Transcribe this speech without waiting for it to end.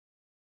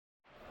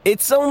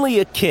It's only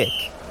a kick,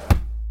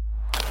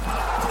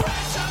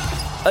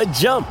 a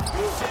jump,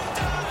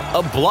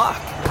 a block.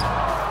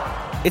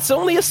 It's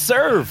only a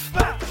serve.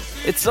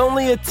 It's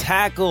only a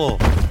tackle,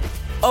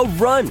 a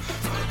run.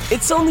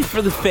 It's only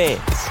for the fans.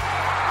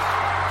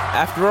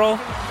 After all,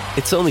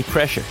 it's only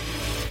pressure.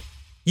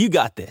 You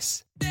got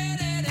this.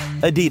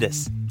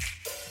 Adidas.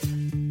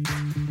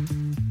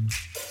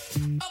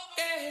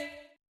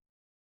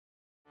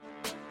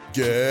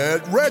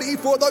 Get ready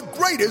for the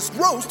greatest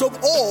roast of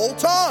all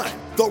time.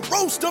 The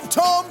Roast of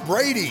Tom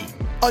Brady.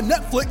 A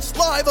Netflix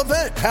live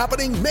event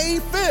happening May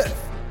 5th.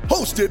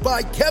 Hosted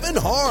by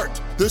Kevin Hart.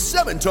 The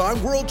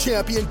 7-time world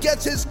champion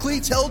gets his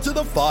cleats held to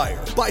the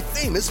fire by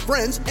famous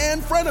friends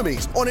and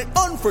frenemies on an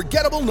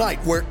unforgettable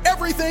night where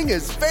everything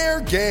is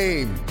fair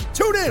game.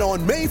 Tune in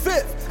on May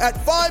 5th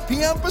at 5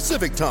 p.m.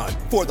 Pacific time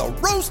for the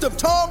Roast of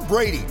Tom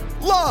Brady.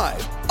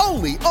 Live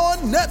only on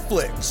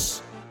Netflix.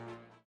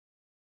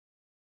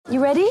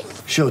 You ready?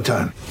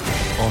 Showtime.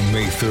 On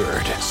May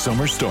 3rd,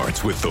 summer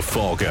starts with The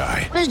Fall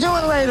Guy. Let's do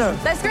it later.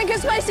 Let's drink a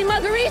spicy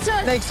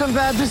margarita. Make some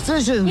bad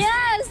decisions.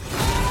 Yes!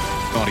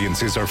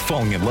 Audiences are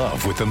falling in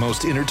love with the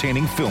most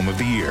entertaining film of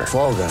the year.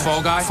 Fall Guy.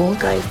 Fall Guy? Fall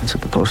guy. That's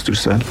what the poster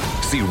said.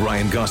 See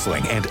Ryan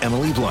Gosling and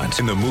Emily Blunt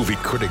in the movie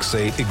critics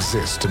say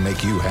exists to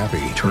make you happy.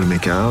 Trying to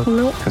make it out?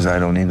 Nope. Because I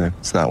don't either.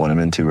 It's not what I'm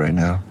into right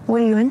now.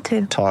 What are you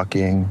into?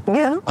 Talking.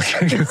 Yeah.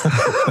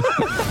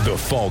 The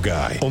Fall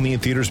Guy. Only in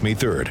theaters May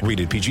 3rd.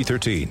 Rated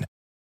PG-13.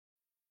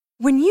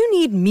 When you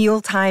need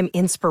mealtime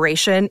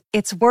inspiration,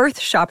 it's worth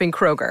shopping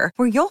Kroger,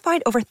 where you'll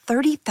find over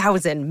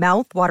 30,000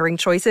 mouth-watering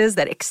choices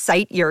that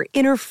excite your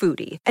inner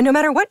foodie. And no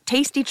matter what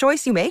tasty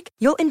choice you make,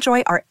 you'll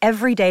enjoy our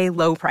everyday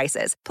low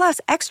prices, plus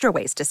extra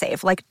ways to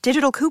save, like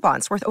digital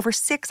coupons worth over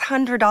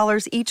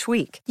 $600 each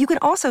week. You can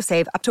also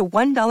save up to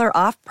 $1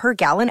 off per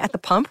gallon at the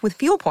pump with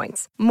fuel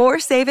points. More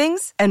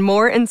savings and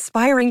more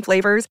inspiring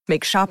flavors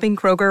make shopping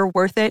Kroger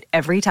worth it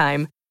every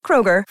time.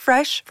 Kroger,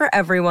 fresh for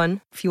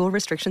everyone. Fuel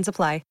restrictions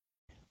apply.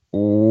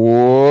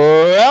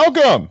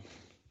 Welcome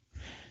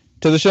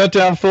to the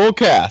Shutdown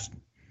Fullcast.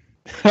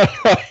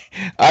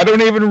 I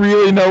don't even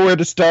really know where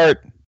to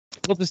start.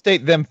 We'll just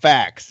state them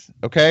facts,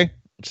 okay?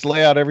 Just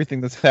lay out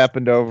everything that's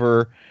happened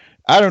over,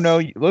 I don't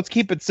know, let's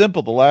keep it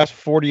simple, the last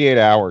 48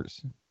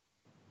 hours.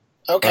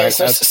 Okay, Right,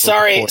 so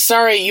sorry,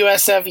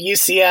 USF,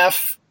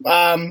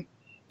 UCF.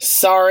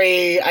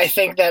 Sorry, I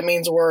think that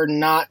means we're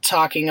not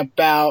talking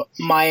about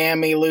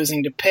Miami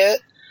losing to Pitt.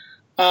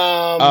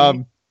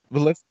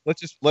 Well,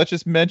 let's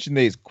just mention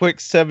these quick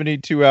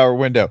 72-hour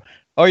window.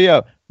 Oh yeah,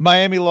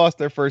 Miami lost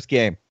their first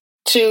game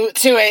to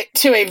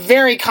a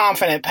very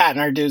confident Pat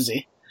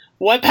Narduzzi.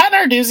 What Pat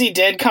Narduzzi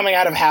did coming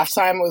out of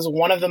halftime was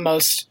one of the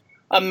most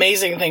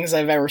amazing things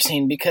I've ever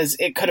seen because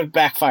it could have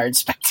backfired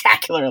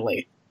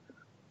spectacularly.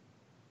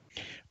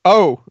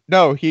 Oh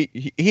no, he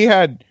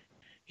had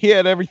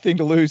everything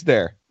to lose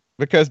there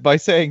because by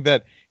saying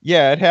that,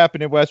 yeah, it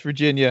happened in West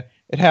Virginia,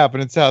 it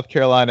happened in South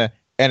Carolina,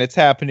 and it's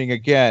happening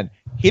again.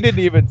 He didn't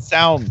even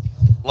sound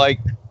like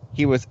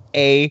he was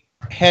A,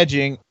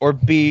 hedging, or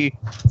B,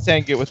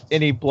 saying it with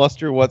any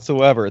bluster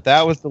whatsoever.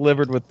 That was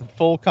delivered with the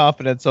full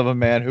confidence of a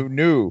man who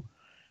knew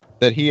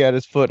that he had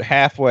his foot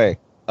halfway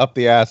up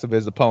the ass of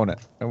his opponent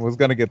and was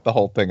going to get the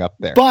whole thing up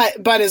there.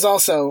 But is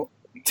also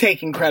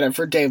taking credit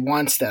for Dave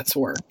Wannstedt's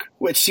work,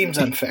 which seems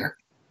unfair.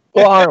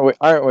 Well,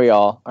 aren't we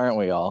all?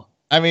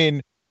 I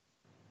mean,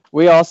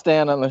 we all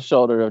stand on the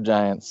shoulder of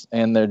giants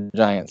and their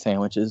giant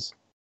sandwiches.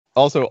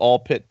 Also, all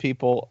Pitt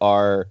people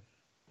are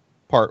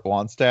part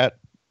Wannstedt,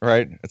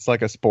 right? It's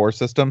like a spore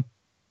system,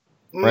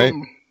 right?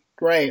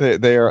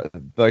 Right. They are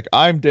like,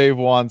 I'm Dave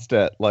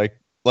Wannstedt, like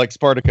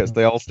Spartacus.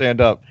 They all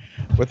stand up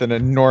with an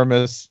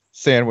enormous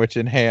sandwich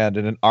in hand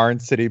and an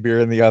Orange City beer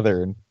in the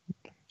other. And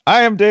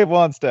I am Dave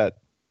Wannstedt.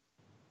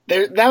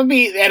 That would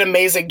be an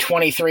amazing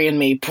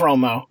 23andMe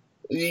promo.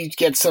 You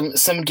get some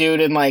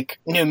dude in like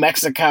New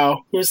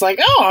Mexico who's like,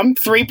 "Oh, I'm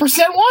 3%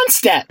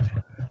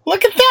 Wannstedt.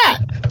 Look at that!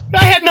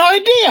 I had no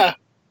idea."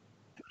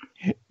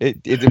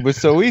 It was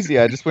so easy.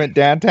 I just went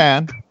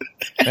downtown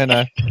and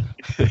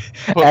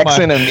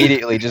accent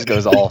immediately just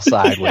goes all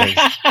sideways.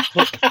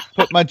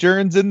 Put my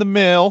germs in the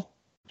mill.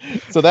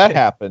 So that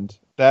happened.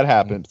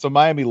 So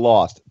Miami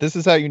lost. This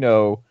is how you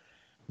know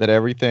that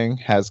everything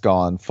has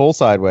gone full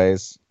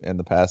sideways in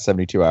the past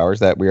 72 hours.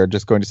 That we are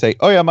just going to say,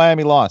 "Oh yeah,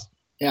 Miami lost."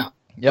 Yeah.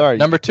 Yep. Sorry.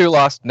 Number 2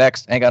 lost.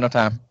 Next. Ain't got no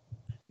time.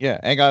 Yeah,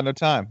 ain't got no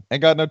time.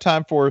 Ain't got no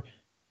time for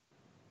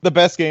the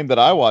best game that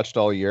I watched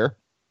all year,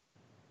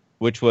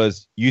 which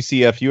was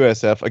UCF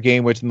USF, a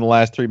game which in the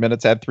last 3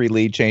 minutes had 3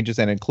 lead changes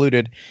and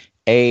included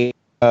a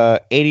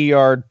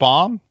 80-yard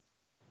bomb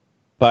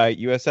by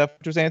USF,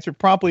 which was answered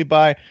promptly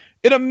by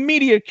an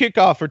immediate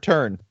kickoff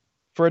return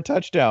for a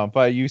touchdown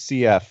by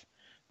UCF,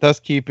 thus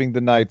keeping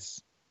the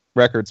Knights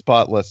record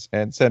spotless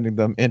and sending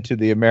them into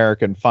the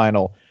American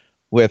final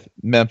with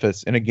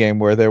Memphis in a game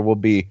where there will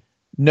be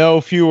no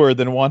fewer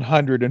than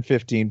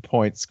 115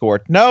 points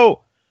scored.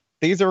 No!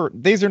 These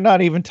are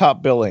not even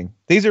top billing.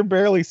 These are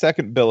barely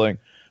second billing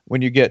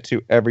when you get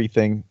to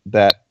everything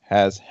that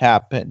has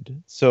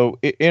happened. So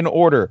in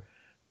order,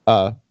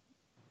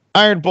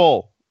 Iron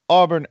Bowl,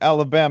 Auburn,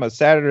 Alabama,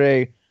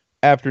 Saturday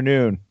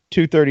afternoon,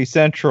 2:30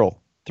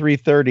 Central,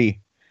 3:30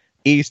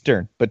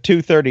 Eastern, but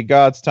 2:30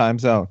 God's time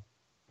zone.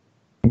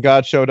 And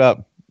God showed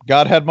up.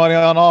 God had money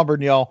on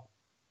Auburn, y'all.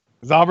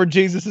 Because Auburn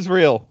Jesus is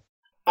real.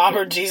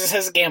 Auburn Jesus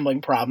has a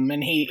gambling problem,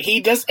 and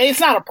he does. It's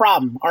not a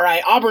problem, all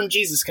right. Auburn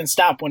Jesus can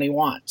stop when he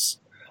wants.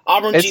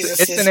 Auburn Jesus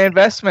it's an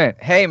investment.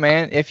 Hey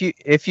man, if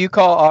you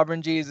call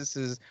Auburn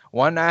Jesus's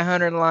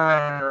 1-900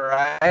 line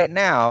right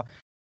now.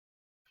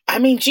 I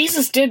mean,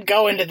 Jesus did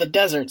go into the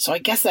desert, so I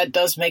guess that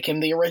does make him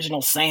the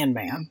original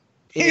Sandman.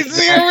 He's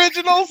the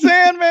original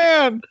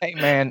Sandman.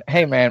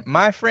 Hey man,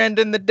 my friend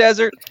in the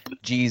desert,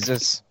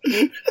 Jesus.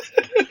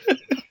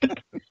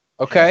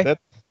 Okay.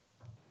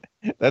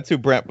 That's who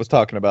Brent was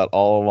talking about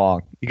all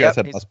along. You guys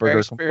had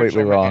Musburger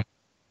completely wrong.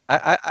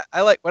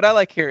 I like what I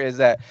like here is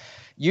that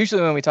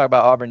usually when we talk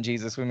about Auburn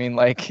Jesus, we mean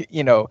like,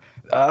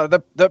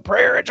 the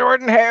prayer of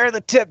Jordan Hare,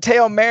 the tip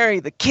tail Mary,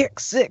 the kick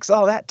six,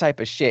 all that type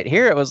of shit.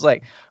 Here it was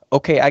like,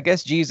 okay, I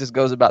guess Jesus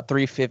goes about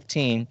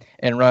 3:15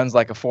 and runs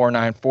like a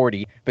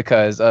 4.940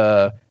 because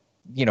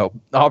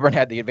Auburn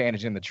had the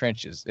advantage in the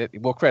trenches.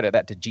 We'll credit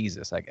that to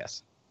Jesus, I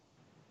guess.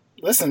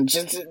 Listen,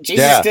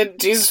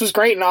 Jesus was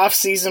great in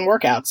off-season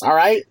workouts, all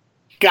right?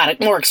 Got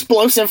it more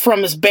explosive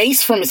from his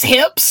base, from his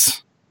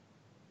hips.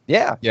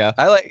 Yeah.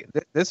 I like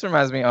this.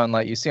 Reminds me on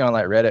you see on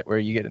Reddit where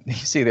you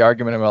see the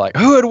argument about like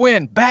who would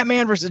win,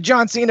 Batman versus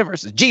John Cena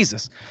versus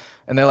Jesus,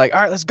 and they're like,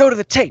 all right, let's go to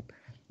the tape.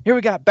 Here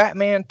we got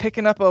Batman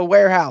picking up a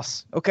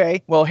warehouse.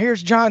 Okay, well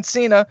here's John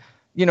Cena.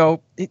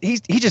 He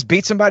just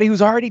beat somebody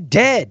who's already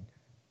dead.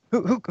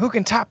 Who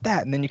can top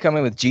that? And then you come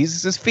in with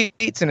Jesus's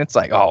feats, and it's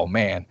like, oh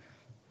man,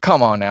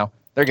 come on now,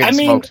 they're getting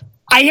smoked.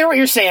 I hear what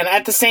you're saying.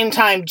 At the same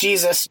time,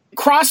 Jesus,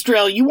 cross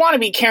drill, you want to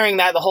be carrying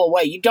that the whole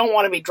way. You don't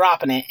want to be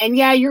dropping it. And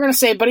yeah, you're going to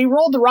say, but he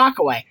rolled the rock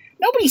away.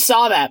 Nobody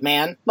saw that,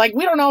 man. Like,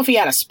 we don't know if he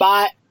had a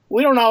spot.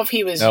 We don't know if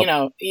he was,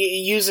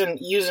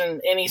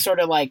 using any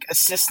sort of,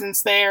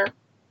 assistance there.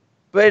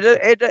 But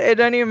it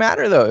doesn't even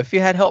matter, though. If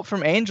you had help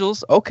from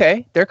angels,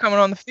 okay, they're coming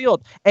on the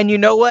field. And you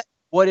know what?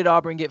 What did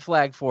Auburn get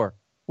flagged for?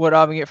 12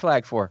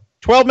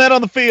 men on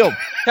the field.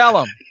 Tell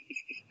them.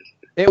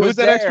 It was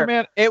that there. Extra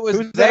man? It was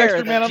Who's there. That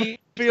extra man on the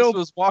field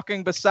was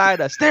walking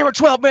beside us. There were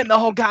 12 men the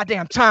whole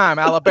goddamn time,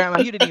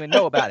 Alabama. You didn't even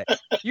know about it.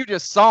 You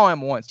just saw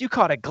him once. You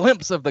caught a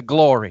glimpse of the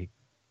glory.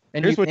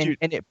 And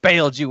it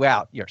bailed you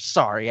out. You're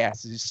sorry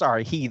asses. You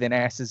sorry heathen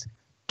asses.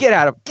 Get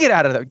out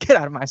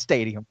of my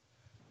stadium.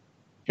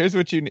 Here's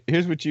what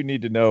you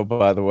need to know,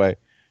 by the way.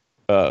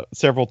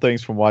 Several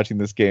things from watching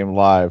this game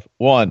live.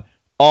 One,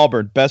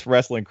 Auburn, best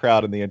wrestling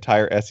crowd in the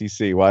entire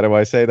SEC. Why do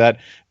I say that?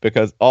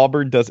 Because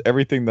Auburn does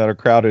everything that a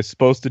crowd is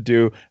supposed to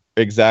do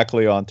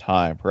exactly on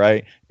time,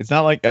 right? It's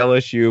not like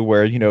LSU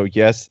where,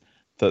 yes,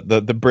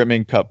 the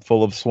brimming cup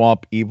full of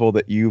swamp evil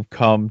that you've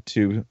come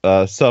to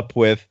sup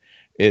with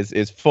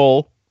is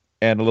full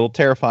and a little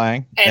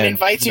terrifying. And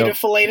invites you to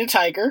fillet a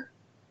tiger.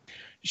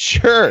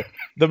 Sure.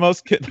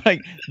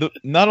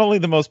 Not only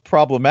the most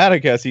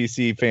problematic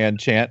SEC fan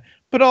chant,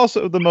 but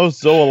also the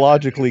most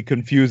zoologically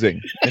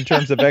confusing in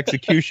terms of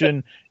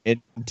execution,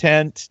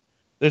 intent.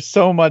 There's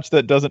so much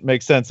that doesn't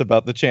make sense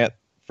about the chant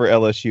for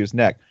LSU's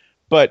neck.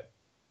 But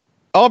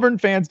Auburn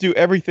fans do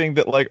everything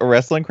that a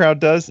wrestling crowd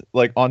does,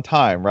 on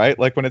time, right?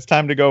 Like when it's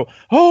time to go,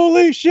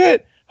 holy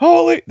shit,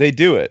 they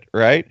do it,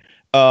 right?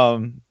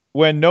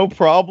 When No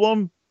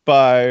Problem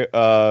by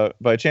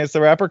Chance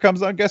the Rapper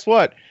comes on, guess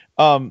what?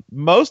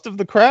 Most of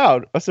the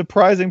crowd, a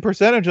surprising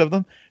percentage of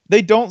them,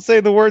 they don't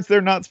say the words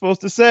they're not supposed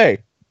to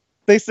say.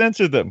 They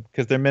censor them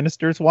because their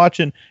minister's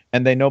watching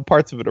and they know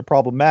parts of it are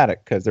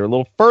problematic because they're a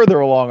little further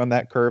along on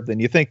that curve than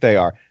you think they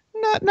are.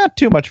 Not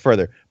too much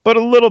further, but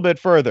a little bit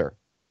further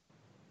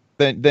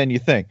than you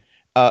think.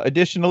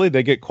 Additionally,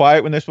 they get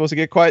quiet when they're supposed to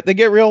get quiet. They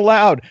get real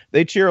loud.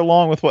 They cheer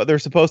along with what they're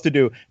supposed to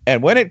do.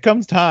 And when it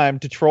comes time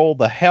to troll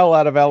the hell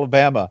out of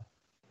Alabama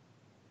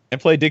and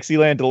play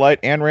Dixieland Delight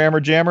and Rammer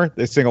Jammer,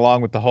 they sing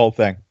along with the whole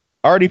thing.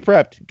 Already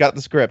prepped, got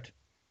the script,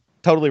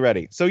 totally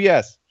ready. So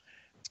yes,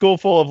 school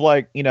full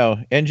of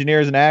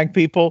engineers and ag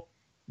people,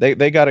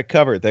 they got it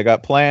covered. They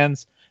got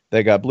plans,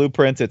 they got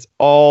blueprints. It's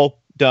all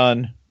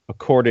done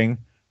according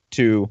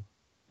to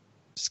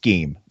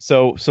scheme.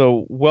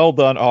 So well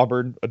done,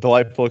 Auburn. A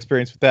delightful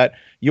experience with that.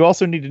 You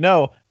also need to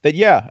know that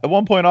at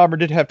one point Auburn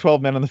did have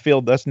 12 men on the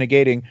field, thus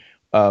negating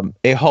a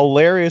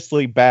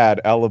hilariously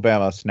bad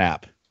Alabama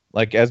snap.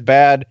 As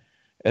bad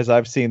as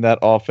I've seen that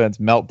offense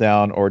melt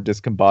down or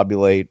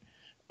discombobulate,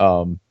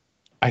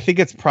 I think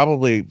it's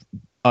probably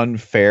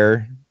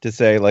unfair to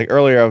say,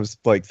 earlier I was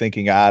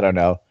thinking, I don't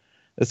know,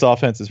 this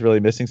offense is really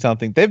missing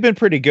something. They've been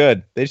pretty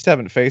good. They just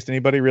haven't faced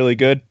anybody really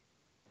good.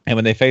 And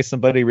when they face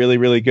somebody really,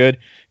 really good,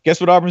 guess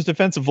what Auburn's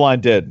defensive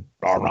line did?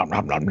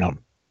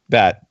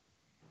 That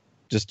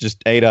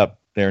just ate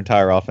up their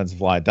entire offensive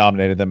line,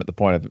 dominated them at the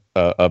point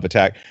of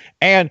attack,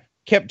 and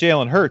kept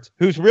Jalen Hurts,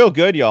 who's real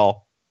good,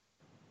 y'all.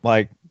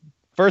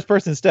 First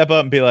person to step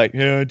up and be like,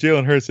 yeah,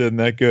 Jalen Hurts isn't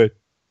that good.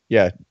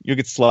 Yeah, you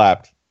get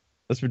slapped.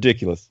 That's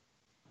ridiculous.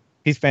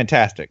 He's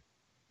fantastic.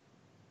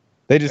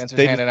 They just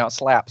handing out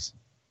slaps.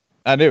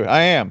 I do.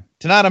 I am.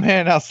 Tonight I'm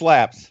handing out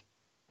slaps.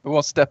 Who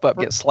won't step up,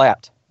 get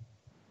slapped?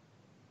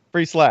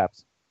 Free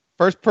slaps.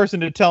 First person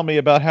to tell me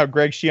about how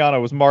Greg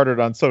Schiano was martyred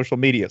on social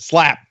media.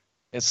 Slap.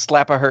 It's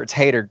Slap-a-Hurts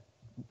hater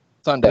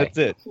Sunday. That's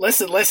it.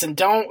 Listen.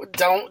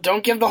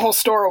 Don't give the whole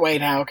store away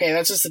now. Okay,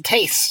 that's just a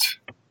taste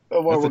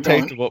of what That's we're a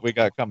taste doing. of what we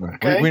got coming.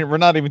 Okay. We're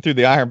not even through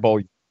the Iron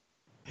Bowl.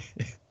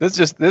 This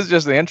is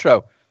just the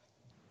intro.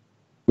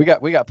 We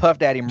got Puff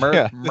Daddy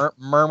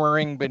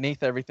murmuring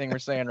beneath everything we're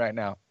saying right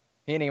now.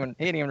 He ain't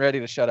even ready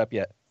to shut up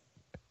yet.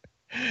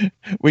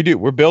 We do.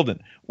 We're building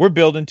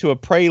to a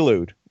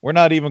prelude. We're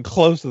not even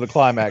close to the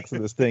climax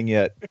of this thing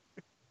yet.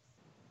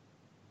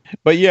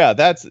 But yeah,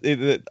 that's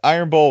the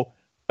Iron Bowl.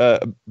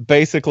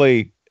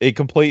 Basically, a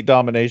complete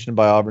domination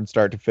by Auburn,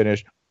 start to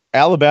finish.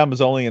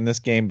 Alabama's only in this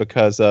game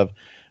because of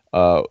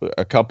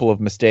a couple of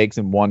mistakes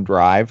in one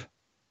drive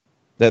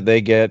that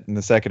they get in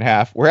the second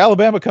half, where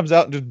Alabama comes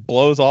out and just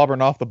blows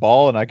Auburn off the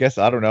ball. And I guess,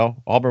 I don't know,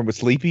 Auburn was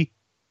sleepy. It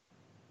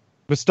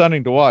was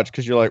stunning to watch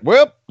because you're like,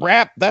 well,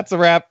 wrap. That's a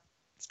wrap.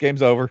 This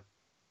game's over.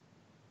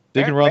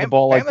 They can run the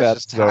ball like that.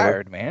 Just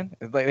tired, man.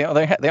 They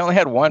only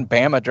had one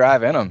Bama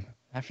drive in them.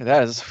 After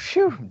that, is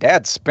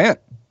Dad spent.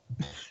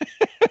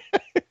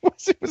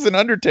 It was an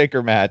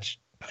Undertaker match,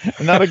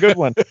 not a good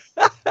one.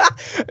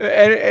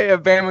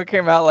 and Bama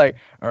came out like,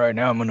 all right,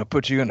 now I'm going to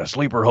put you in a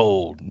sleeper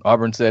hold.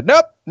 Auburn said,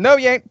 nope, no,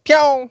 you ain't.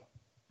 Pew!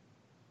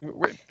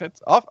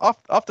 It's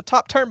off the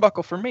top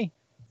turnbuckle for me.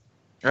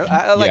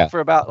 For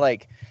about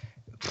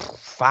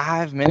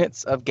 5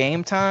 minutes of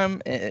game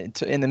time in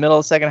the middle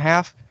of the second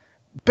half,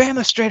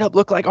 Bama straight up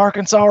looked like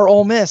Arkansas or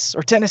Ole Miss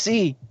or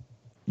Tennessee.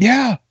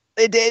 Yeah.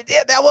 It did.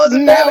 Yeah, that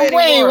wasn't Bama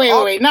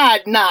anymore. Wait.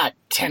 Not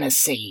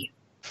Tennessee.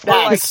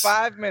 For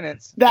 5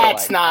 minutes.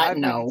 That's not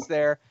no.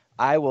 There,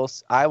 I will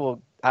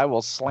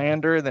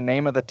slander the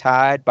name of the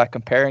Tide by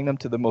comparing them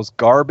to the most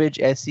garbage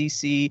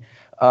SEC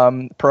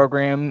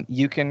program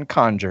you can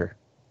conjure.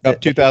 Of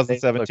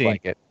 2017.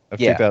 Like it. Of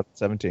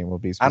 2017 will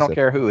be specific. I don't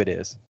care who it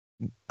is.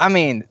 I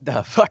mean,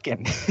 the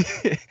fucking.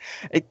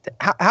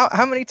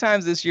 How many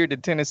times this year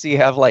did Tennessee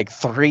have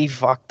 3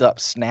 fucked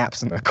up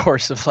snaps in the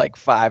course of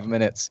 5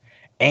 minutes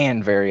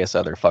and various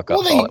other fuck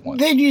ups all at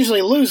once? They'd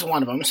usually lose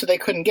one of them, so they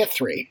couldn't get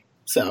 3.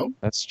 So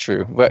that's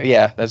true. But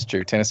yeah, that's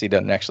true. Tennessee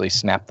doesn't actually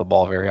snap the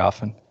ball very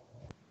often.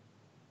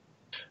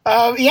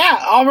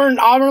 Auburn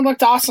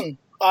looked awesome.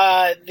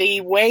 The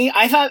way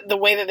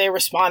that they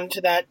responded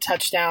to that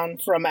touchdown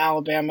from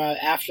Alabama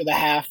after the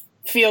half,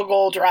 field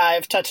goal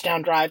drive,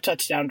 touchdown drive.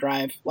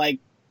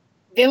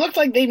 They looked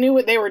like they knew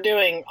what they were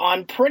doing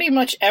on pretty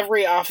much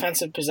every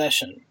offensive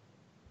possession.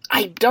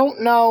 I don't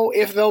know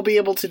if they'll be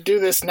able to do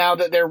this now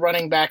that their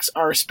running backs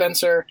are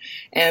Spencer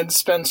and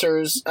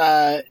Spencer's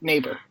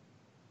neighbor.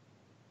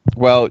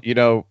 Well,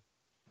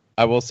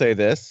 I will say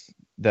this,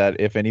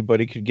 that if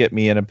anybody could get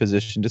me in a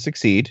position to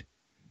succeed,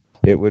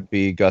 it would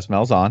be Gus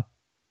Malzahn.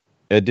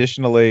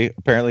 Additionally,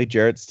 apparently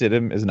Jarrett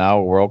Stidham is now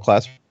a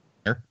world-class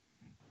runner,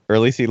 or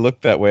at least he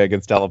looked that way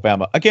against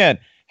Alabama. Again,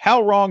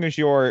 how wrong is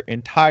your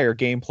entire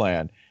game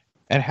plan,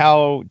 and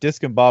how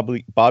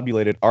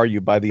discombobulated are you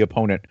by the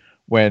opponent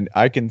when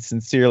I can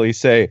sincerely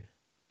say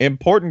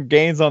important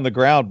gains on the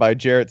ground by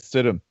Jarrett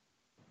Stidham?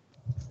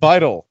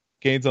 Vital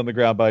gains on the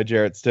ground by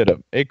Jarrett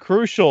Stidham. A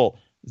crucial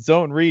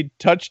zone read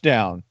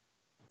touchdown.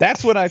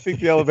 That's when I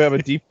think the Alabama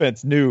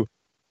defense knew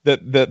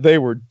that they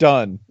were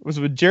done. It was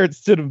when Jarrett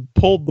Stidham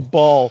pulled the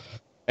ball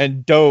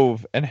and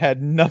dove and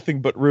had nothing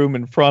but room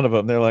in front of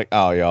him. They're like,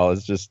 oh, y'all,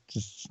 it's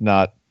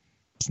not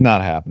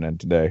happening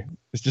today.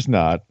 It's just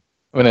not.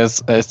 When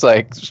it's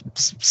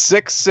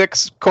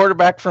 6'6"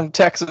 quarterback from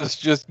Texas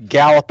just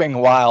galloping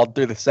wild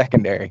through the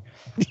secondary.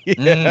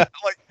 Yeah,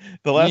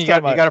 the last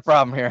time you got a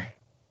problem here.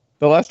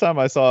 The last time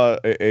I saw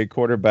a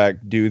quarterback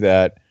do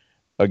that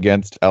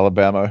against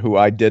Alabama, who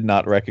I did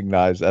not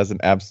recognize as an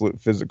absolute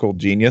physical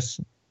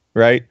genius,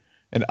 right?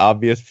 An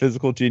obvious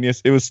physical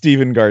genius. It was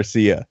Steven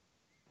Garcia.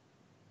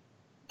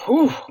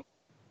 Whew.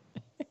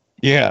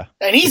 Yeah.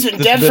 And he's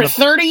been dead for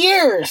 30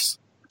 years.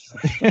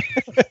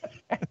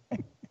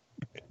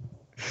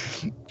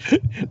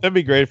 That'd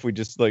be great if we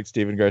just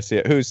Steven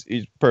Garcia, he's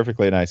a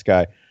perfectly nice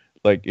guy.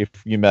 If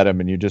you met him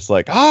and you just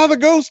the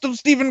ghost of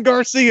Steven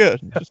Garcia.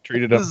 Just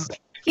treated him.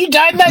 He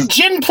died in that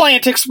gin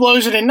plant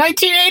explosion in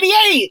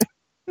 1988.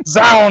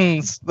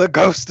 Zounds! The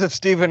ghost of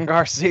Steven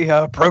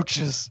Garcia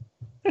approaches.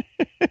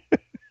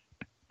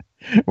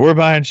 We're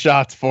buying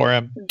shots for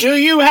him. Do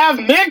you have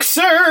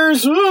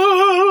mixers?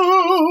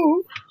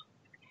 Ooh.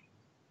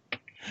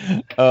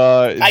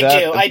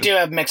 I do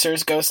have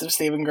mixers, Ghost of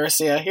Steven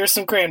Garcia. Here's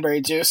some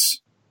cranberry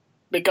juice.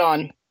 Be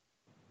gone.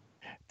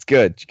 It's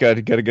good. You got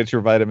to get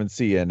your vitamin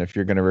C in if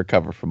you're going to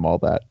recover from all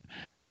that.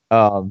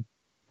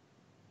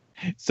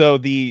 So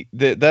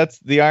that's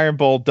the Iron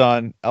Bowl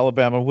done.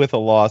 Alabama with a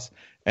loss,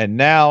 and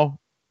now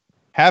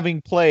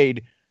having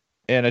played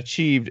and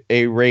achieved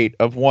a rate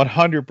of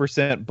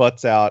 100%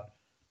 butts out,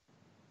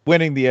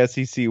 winning the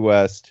SEC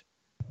West,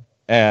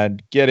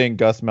 and getting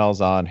Gus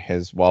Malzahn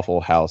his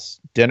Waffle House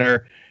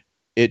dinner.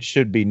 It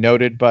should be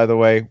noted, by the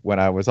way, when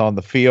I was on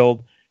the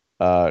field,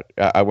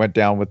 I went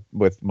down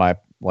with my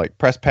like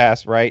press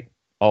pass right,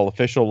 all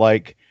official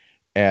like,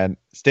 and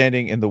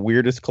standing in the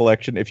weirdest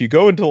collection. If you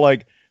go into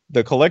like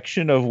the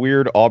collection of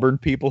weird Auburn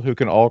people who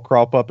can all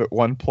crop up at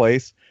one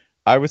place,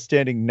 I was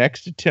standing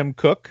next to Tim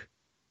Cook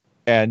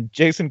and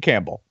Jason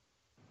Campbell.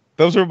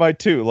 Those are my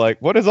two.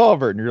 Like, what is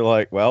Auburn? You're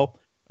like, well,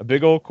 a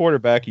big old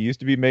quarterback. He used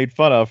to be made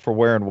fun of for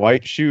wearing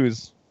white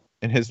shoes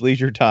in his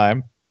leisure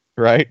time,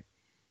 right?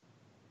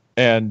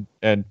 And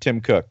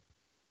Tim Cook,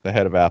 the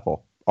head of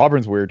Apple.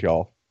 Auburn's weird,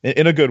 y'all,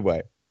 in a good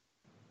way.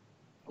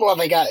 Well,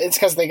 it's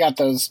because they got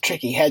those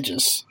tricky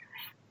hedges.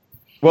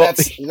 Well,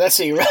 that's what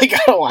you really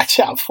gotta watch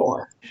out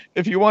for.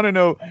 If you want to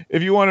know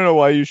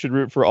why you should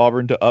root for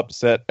Auburn to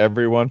upset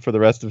everyone for the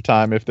rest of the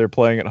time if they're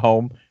playing at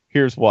home,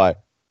 here's why: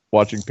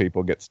 watching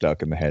people get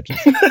stuck in the hedges,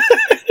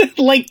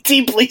 like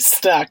deeply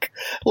stuck,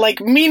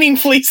 like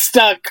meaningfully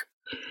stuck.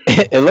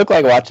 It looked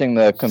like watching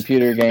the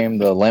computer game,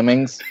 The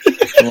Lemmings,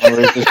 where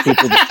there's just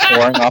people just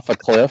pouring off a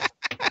cliff.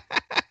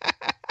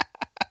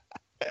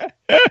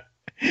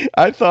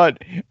 I thought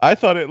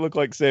it looked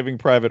like Saving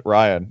Private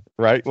Ryan,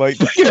 right? Like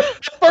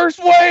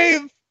first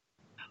wave.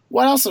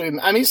 What else?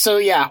 So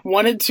yeah,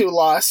 1-2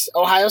 loss.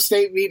 Ohio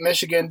State beat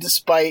Michigan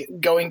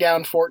despite going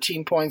down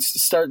 14 points to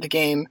start the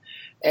game.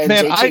 And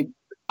man,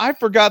 I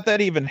forgot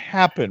that even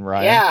happened,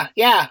 Ryan.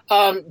 Yeah.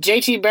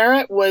 JT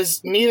Barrett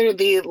was neither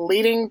the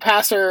leading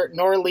passer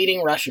nor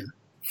leading rusher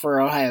for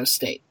Ohio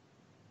State.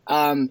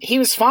 He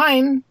was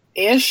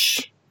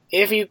fine-ish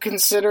if you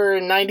consider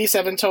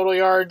 97 total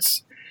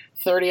yards,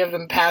 30 of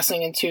them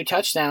passing and 2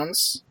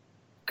 touchdowns.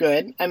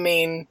 Good. I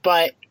mean,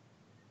 but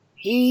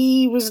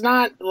he was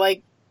not,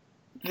 like,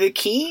 the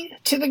key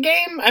to the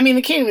game. I mean,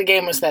 the key to the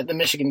game was that the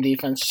Michigan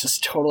defense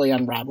just totally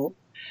unraveled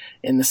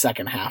in the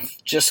second half.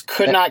 Just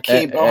could not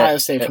keep Ohio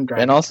State from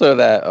driving. And also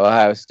that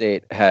Ohio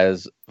State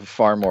has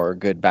far more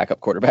good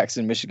backup quarterbacks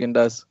than Michigan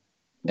does,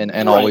 and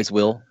right. Always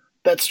will.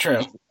 That's true.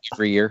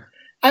 Every year.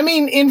 I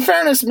mean, in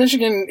fairness,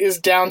 Michigan is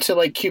down to,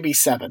 like,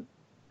 QB7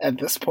 at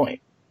this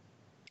point.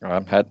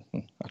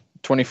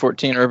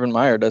 2014 Urban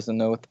Meyer doesn't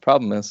know what the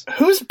problem is.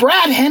 Who's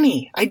Brad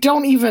Henne? I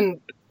don't even...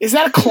 Is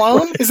that a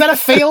clone? Is that a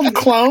failed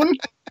clone?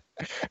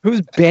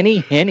 Who's Benny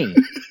Henne?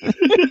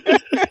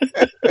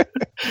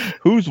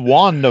 Who's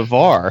Juan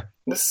Navarre?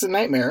 This is a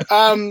nightmare.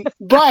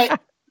 But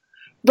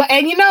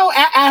and you know,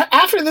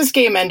 after this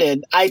game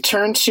ended, I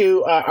turned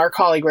to our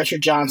colleague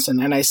Richard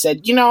Johnson and I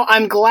said, you know,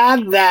 I'm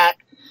glad that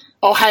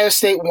Ohio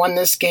State won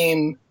this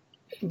game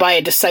by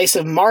a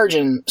decisive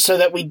margin so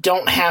that we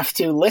don't have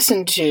to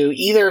listen to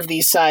either of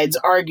these sides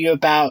argue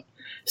about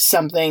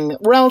something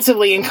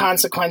relatively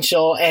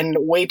inconsequential and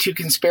way too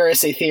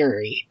conspiracy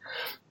theory.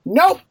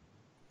 Nope.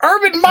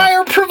 Urban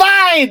Meyer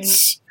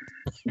provides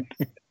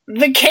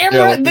the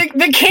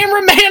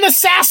cameraman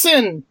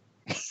assassin.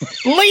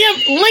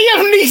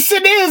 Liam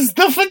Neeson is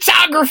the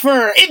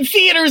photographer in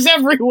theaters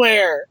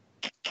everywhere.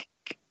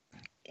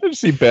 I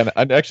see Ben.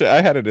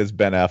 I had it as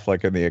Ben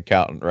Affleck in The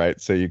Accountant,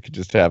 right? So you could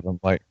just have him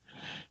like,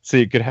 so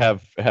you could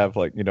have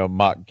like, you know,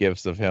 mock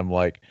gifs of him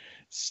like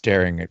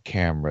staring at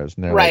cameras,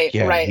 and they're right, like,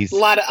 yeah, right. He's... A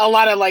lot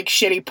of like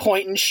shitty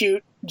point and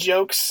shoot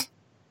jokes.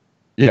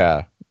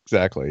 Yeah,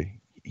 exactly.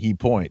 He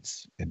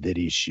points and then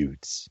he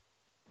shoots.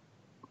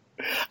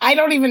 I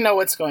don't even know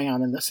what's going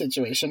on in this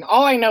situation.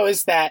 All I know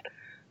is that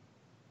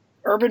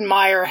Urban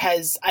Meyer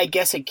has, I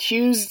guess,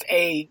 accused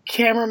a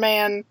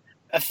cameraman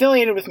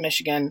affiliated with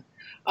Michigan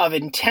of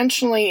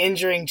intentionally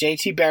injuring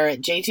JT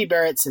Barrett. JT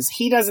Barrett says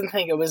he doesn't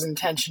think it was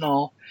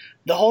intentional.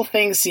 The whole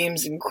thing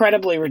seems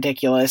incredibly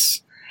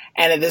ridiculous.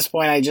 And at this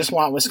point, I just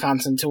want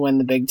Wisconsin to win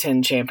the Big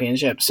Ten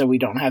championship so we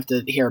don't have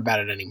to hear about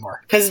it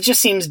anymore. Because it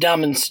just seems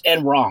dumb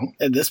and wrong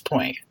at this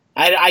point.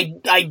 I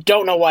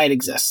don't know why it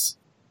exists.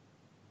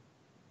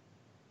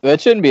 It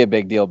shouldn't be a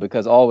big deal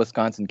because all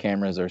Wisconsin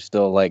cameras are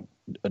still like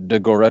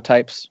Dagora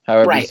types,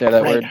 however you say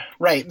that word.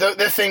 Right,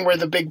 the thing where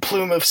the big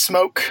plume of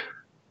smoke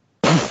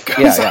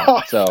goes yeah.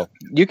 off. So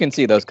you can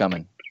see those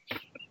coming.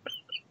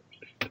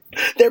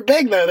 They're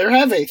big, though. They're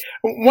heavy.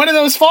 One of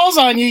those falls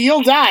on you,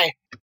 you'll die.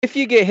 If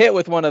you get hit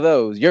with one of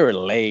those, you're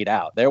laid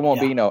out. There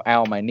won't be no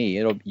ow my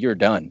knee. You're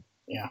done.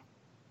 Yeah.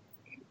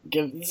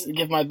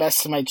 Give my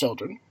best to my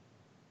children.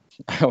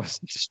 I was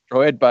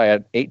destroyed by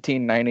an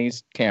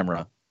 1890s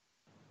camera.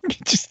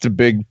 Just a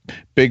big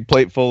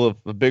plate full of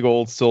a big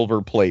old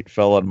silver plate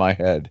fell on my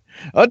head.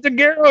 A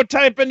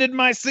daguerreotype ended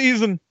my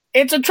season.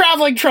 It's a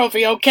traveling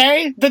trophy,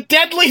 okay? The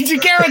deadly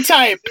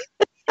daguerreotype.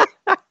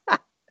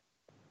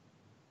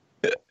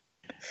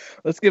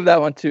 Let's give that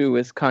one to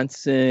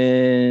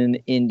Wisconsin,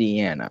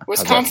 Indiana.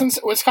 Wisconsin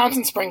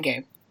Spring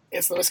Game.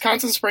 It's the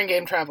Wisconsin Spring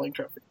Game traveling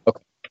trophy.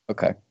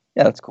 Okay.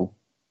 Yeah, that's cool.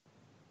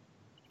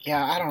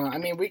 Yeah, I don't know. I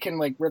mean, we can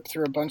like rip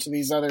through a bunch of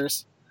these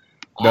others.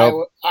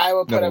 Nope.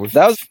 Iowa put up.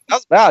 That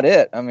was about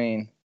it. I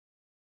mean,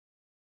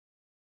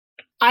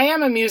 I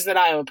am amused that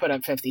Iowa put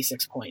up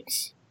 56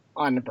 points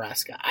on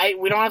Nebraska.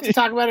 We don't have to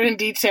talk about it in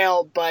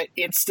detail, but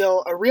it's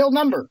still a real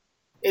number.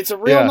 It's a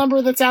real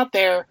number that's out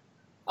there.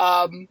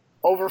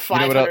 Over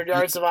 500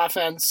 yards of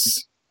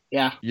offense.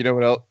 Yeah. You know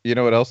what else? You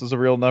know what else is a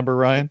real number,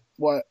 Ryan?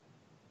 What?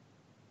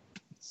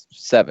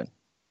 7.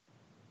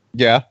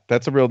 Yeah,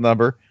 that's a real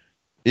number.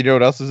 You know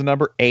what else is a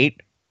number?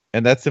 8.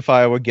 And that's if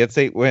Iowa gets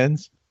 8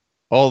 wins.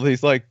 All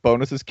these like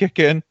bonuses kick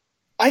in.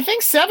 I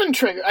think 7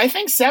 triggered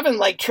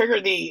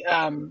the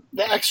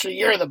extra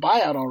year of the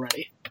buyout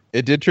already.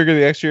 It did trigger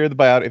the extra year of the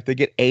buyout. If they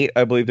get 8,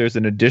 I believe there's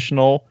an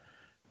additional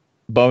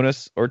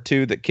bonus or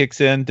 2 that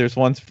kicks in. There's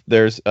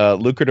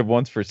lucrative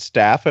ones for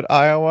staff at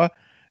Iowa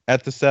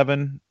at the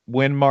 7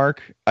 win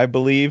mark, I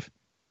believe,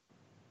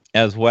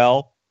 as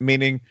well.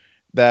 Meaning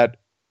that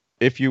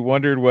if you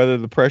wondered whether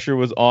the pressure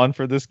was on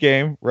for this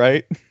game,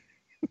 right?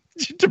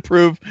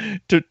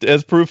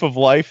 as proof of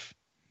life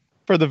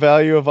for the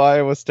value of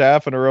Iowa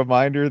staff and a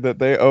reminder that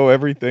they owe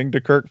everything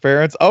to Kirk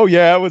Ferentz. Oh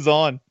yeah, it was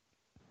on.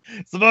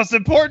 It's the most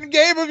important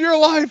game of your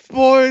life,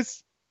 boys.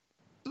 It's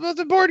the most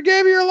important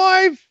game of your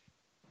life.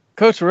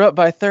 Coach, we're up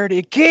by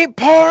 30. Keep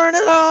pouring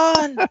it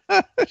on.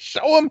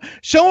 Show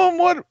them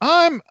what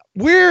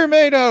we're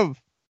made of.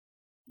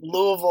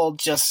 Louisville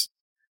just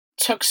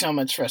took so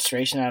much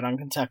frustration out on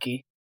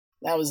Kentucky.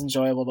 That was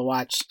enjoyable to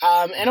watch.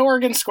 And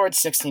Oregon scored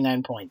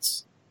 69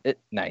 points.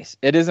 Nice.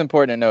 It is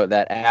important to note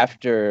that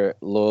after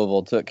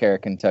Louisville took care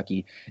of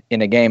Kentucky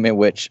in a game in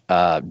which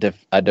a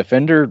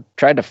defender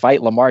tried to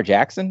fight Lamar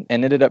Jackson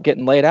and ended up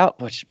getting laid out,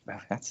 which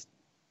that's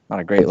not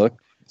a great look.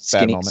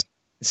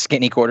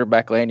 Skinny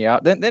quarterback laying you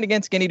out. Then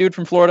again, skinny dude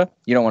from Florida.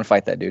 You don't want to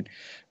fight that dude.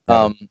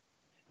 And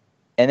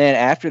then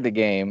after the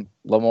game,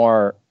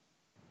 Lamar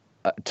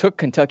took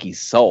Kentucky's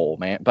soul,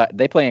 man. But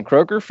they play in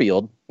Kroger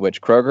Field,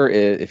 which Kroger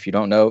is, if you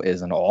don't know,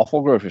 is an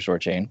awful grocery store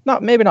chain.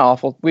 Maybe not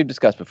awful. We've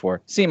discussed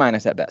before. C-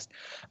 at best.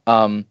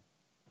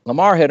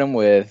 Lamar hit him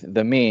with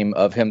the meme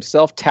of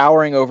himself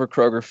towering over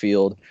Kroger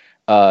Field,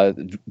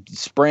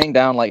 spraying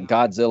down like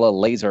Godzilla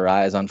laser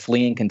eyes on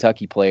fleeing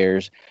Kentucky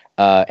players.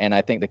 And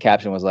I think the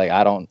caption was like,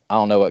 I don't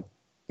know what,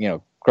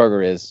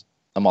 Kroger is.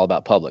 I'm all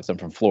about Publix. I'm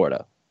from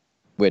Florida,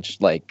 which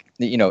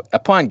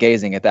upon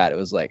gazing at that, it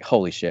was like,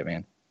 holy shit,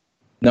 man.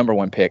 Number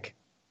 1 pick.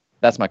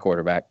 That's my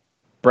quarterback.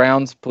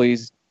 Browns,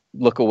 please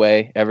look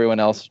away. Everyone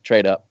else,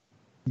 trade up.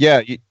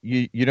 Yeah,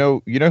 you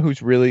know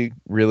who's really,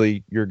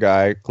 really your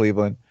guy,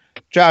 Cleveland?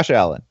 Josh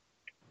Allen.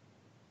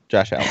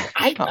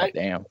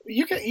 Damn.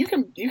 You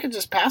can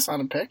just pass on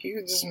a pick. You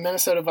can just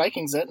Minnesota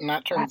Vikings it and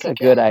not turn. That's a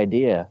good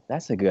idea.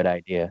 That's a good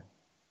idea.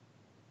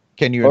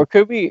 Can you? Or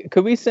could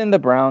we send the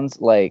Browns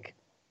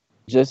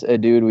just a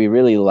dude we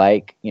really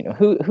like?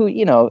 Who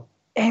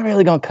ain't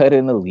really gonna cut it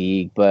in the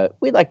league, but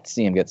we'd like to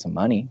see him get some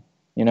money.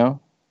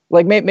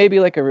 Maybe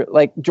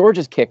like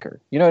Georgia's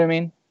kicker. You know what I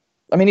mean?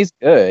 I mean, he's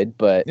good,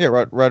 but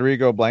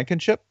Rodrigo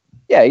Blankenship.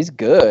 Yeah, he's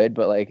good,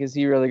 but is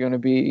he really going to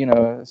be,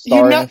 a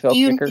star NFL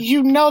kicker?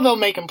 They'll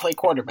make him play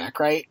quarterback,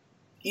 right?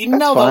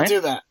 They'll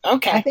do that.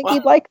 Okay, I think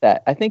he'd like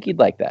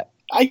that.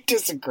 I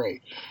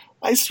disagree.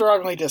 I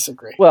strongly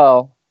disagree.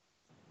 Well,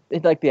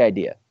 they'd like the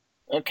idea.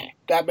 Okay,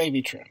 that may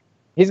be true.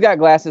 He's got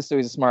glasses, so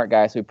he's a smart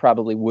guy, so he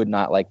probably would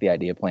not like the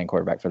idea of playing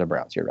quarterback for the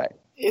Browns. You're right.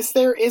 Is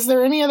there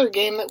any other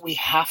game that we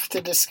have to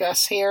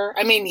discuss here?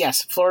 I mean,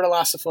 yes, Florida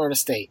lost to Florida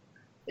State.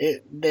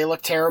 They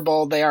look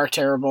terrible. They are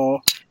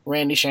terrible.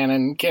 Randy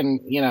Shannon can,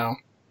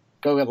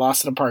 go get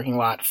lost in a parking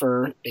lot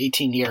for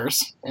 18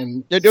 years.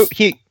 And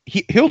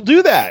he'll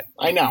do that.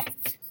 I know.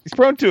 He's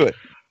prone to it.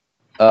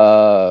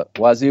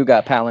 Wazoo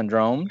got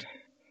palindromed.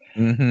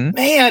 Mm-hmm.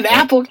 Man,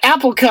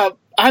 Apple Cup.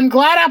 I'm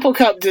glad Apple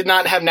Cup did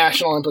not have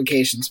national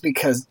implications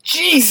because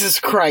Jesus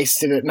Christ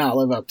did it not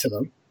live up to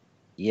them.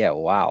 Yeah,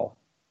 wow.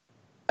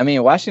 I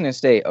mean, Washington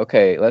State,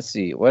 okay, let's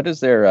see. What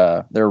is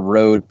their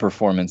road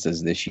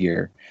performances this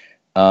year?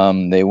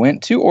 They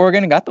went to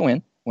Oregon and got the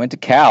win. Went to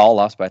Cal,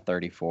 lost by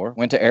 34.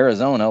 Went to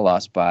Arizona,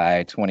 lost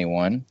by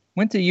 21.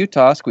 Went to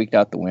Utah, squeaked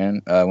out the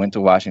win. Went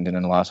to Washington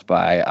and lost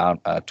by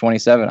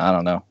 27. I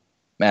don't know.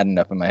 I'm adding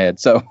up in my head.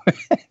 So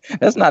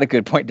that's not a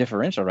good point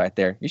differential right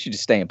there. You should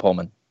just stay in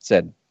Pullman,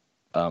 said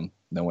no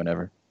one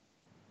ever.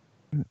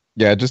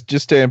 Yeah, just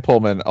stay in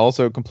Pullman.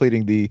 Also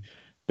completing the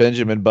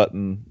Benjamin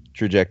Button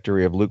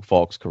trajectory of Luke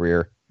Falk's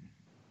career,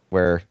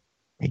 where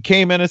he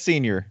came in a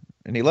senior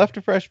and he left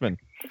a freshman.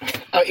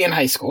 In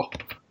high school.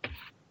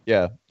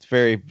 Yeah, it's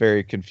very,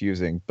 very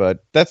confusing,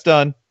 but that's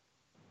done.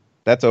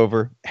 That's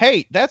over.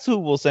 Hey, that's who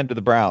we'll send to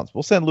the Browns.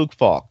 We'll send Luke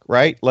Falk,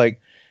 right?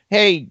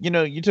 Hey,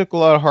 you took a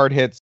lot of hard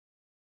hits.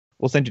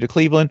 We'll send you to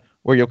Cleveland,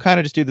 where you'll kind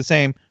of just do the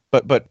same,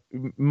 but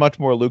much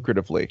more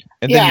lucratively.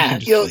 And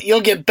then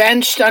you'll get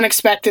benched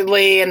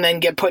unexpectedly and then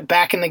get put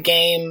back in the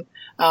game.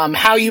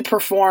 How you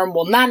perform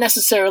will not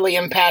necessarily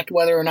impact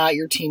whether or not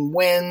your team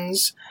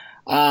wins.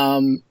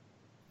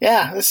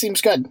 Yeah, this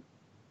seems good.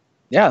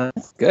 Yeah,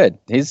 that's good.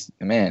 He's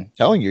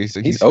telling you, he's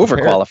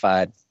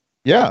overqualified.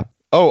 Yeah.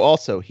 Oh,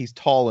 also, he's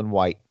tall and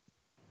white.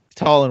 He's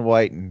tall and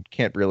white and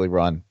can't really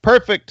run.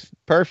 Perfect.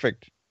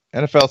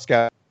 NFL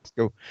scouts,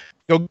 go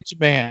get your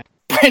man.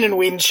 Brandon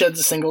Whedon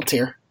sheds a single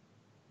tear.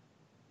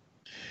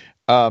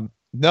 No,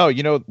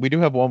 we do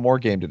have one more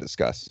game to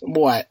discuss.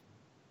 What?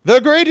 The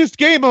greatest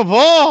game of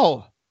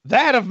all,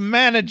 that of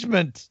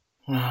management.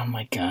 Oh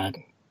my God.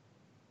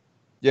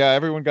 Yeah,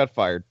 everyone got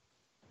fired.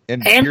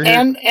 And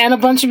a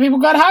bunch of people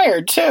got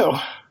hired too.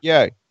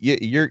 Yeah,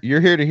 you're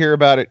here to hear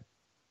about it.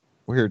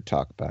 We're here to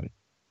talk about it.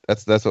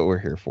 That's what we're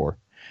here for.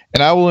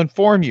 And I will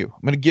inform you.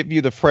 I'm going to give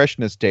you the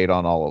freshness date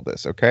on all of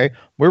this, okay?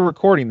 We're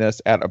recording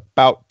this at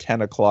about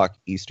 10 o'clock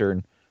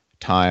Eastern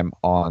time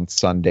on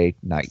Sunday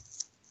night.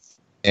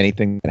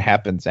 Anything that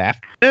happens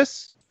after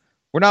this,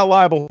 we're not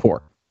liable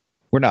for.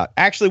 We're not.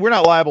 Actually, we're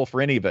not liable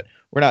for any of it.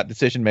 We're not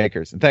decision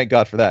makers. And thank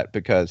God for that,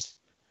 because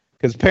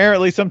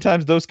apparently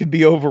sometimes those can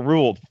be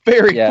overruled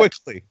very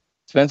quickly.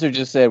 Spencer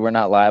just said we're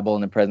not liable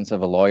in the presence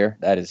of a lawyer.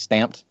 That is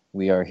stamped.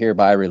 We are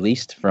hereby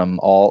released from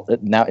all.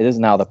 Now it is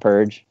now the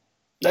purge.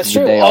 That's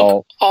true.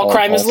 All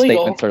crime is legal.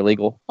 Statements are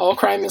legal. All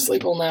crime is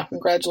legal now.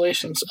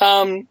 Congratulations.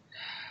 God,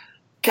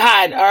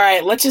 all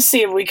right. Let's just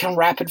see if we can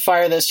rapid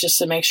fire this just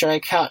to make sure I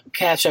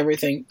catch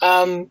everything.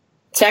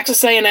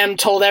 Texas A&M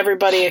told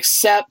everybody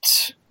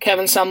except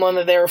Kevin Sumlin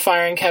that they were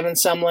firing Kevin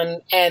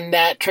Sumlin, and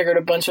that triggered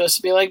a bunch of us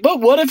to be like, but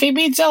what if he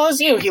beats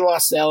LSU? He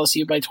lost to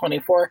LSU by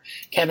 24.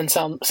 Kevin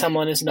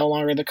Sumlin is no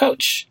longer the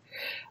coach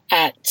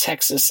at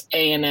Texas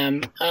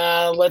A&M.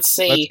 Let's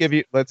see.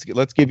 Let's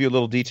give you a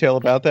little detail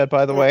about that,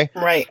 by the way.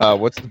 Right.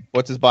 What's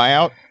his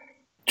buyout?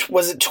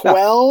 Was it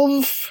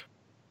 12?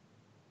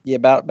 Yeah,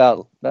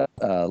 about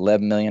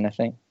 11 million, I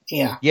think.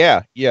 Yeah.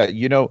 Yeah.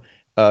 You know,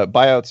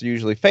 buyouts are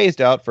usually phased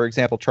out. For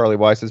example, Charlie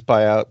Weiss's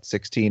buyout,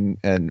 16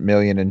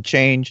 million and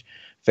change,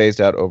 phased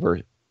out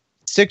over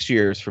 6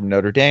 years from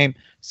Notre Dame.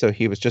 So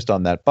he was just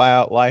on that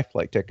buyout life,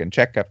 like taking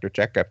check after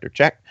check after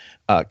check.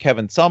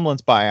 Kevin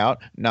Sumlin's buyout,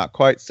 not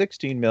quite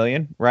 16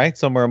 million, right?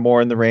 Somewhere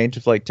more in the range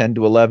of like 10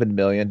 to 11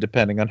 million,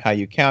 depending on how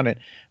you count it.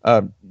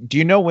 Do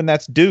you know when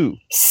that's due?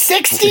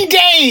 60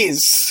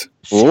 days!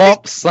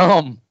 Lump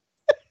sum.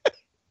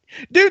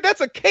 Dude,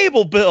 that's a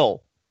cable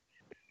bill.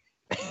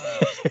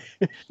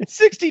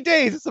 60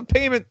 days. It's a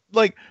payment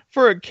like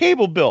for a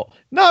cable bill,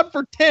 not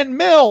for 10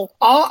 mil.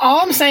 All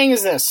I'm saying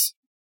is this: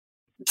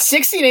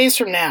 60 days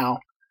from now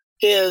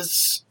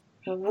is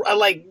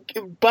like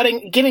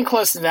getting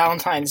close to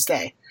Valentine's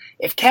Day.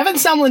 If Kevin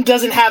Sumlin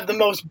doesn't have the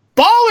most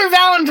baller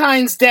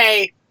Valentine's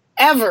Day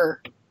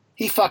ever,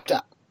 he fucked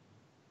up.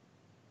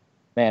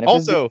 Man, if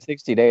also it's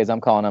 60 days,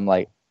 I'm calling him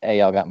like, "Hey,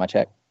 y'all got my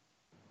check."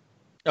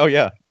 Oh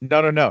yeah,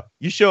 no.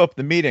 You show up at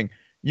the meeting.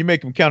 You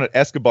make them count it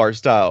Escobar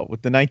style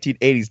with the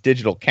 1980s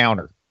digital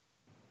counter.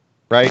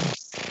 Right?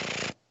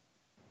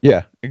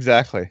 Yeah,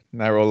 exactly.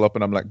 And I roll up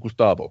and I'm like,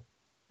 Gustavo,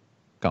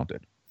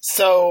 counted.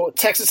 So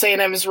Texas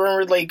A&M is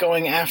rumoredly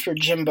going after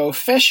Jimbo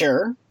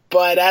Fisher,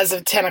 but as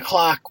of 10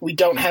 o'clock, we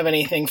don't have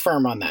anything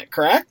firm on that,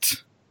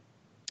 correct?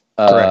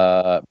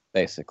 Correct.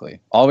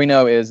 Basically. All we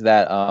know is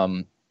that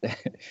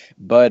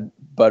Bud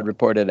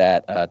reported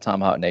at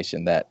Tomahawk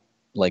Nation that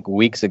like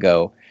weeks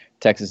ago,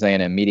 Texas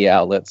A&M media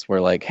outlets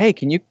were like, "Hey,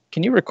 can you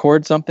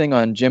record something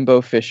on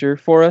Jimbo Fisher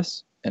for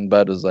us?" And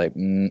Bud was like,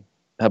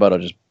 "How about I'll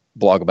just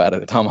blog about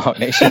it at Tomahawk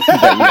Nation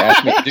that you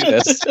asked me to do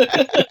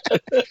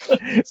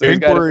this." So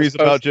inquiries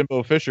about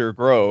Jimbo Fisher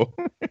grow.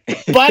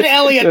 Bud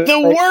Elliott,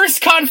 the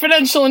worst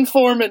confidential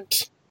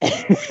informant.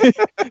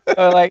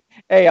 Like,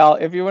 "Hey, y'all,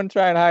 if you want to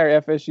try and hire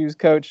FSU's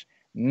coach,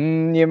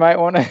 you might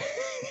want to,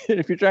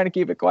 if you're trying to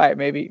keep it quiet,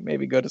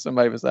 maybe go to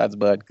somebody besides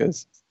Bud,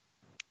 because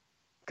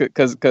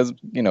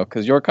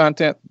your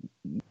content,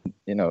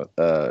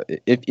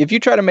 if you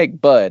try to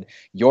make Bud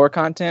your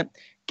content,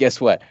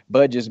 guess what?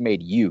 Bud just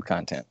made you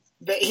content.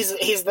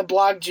 He's the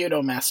blog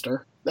judo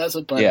master. That's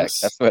what Bud is. Yeah,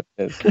 that's what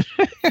it is.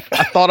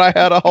 I thought I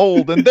had a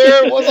hold, and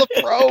there was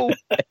a throw.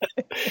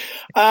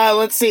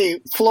 Let's see.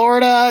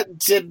 Florida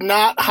did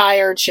not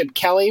hire Chip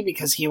Kelly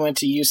because he went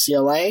to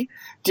UCLA.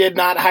 Did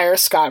not hire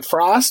Scott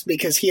Frost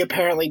because he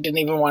apparently didn't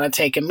even want to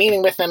take a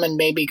meeting with them and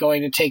maybe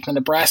going to take the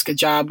Nebraska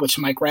job, which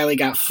Mike Riley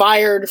got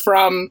fired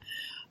from.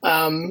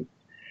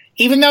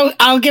 Even though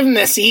I'll give him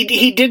this,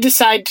 he did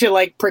decide to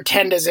like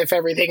pretend as if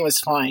everything was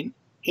fine.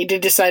 He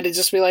did decide to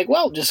just be like,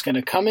 well, just going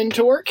to come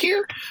into work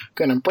here,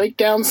 going to break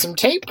down some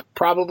tape,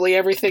 probably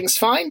everything's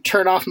fine,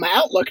 turn off my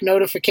Outlook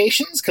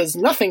notifications because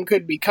nothing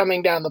could be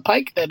coming down the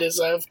pike that is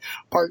of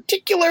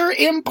particular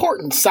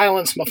importance,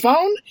 silence my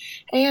phone,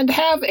 and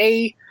have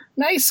a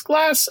nice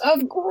glass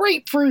of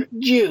grapefruit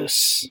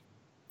juice.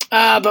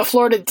 But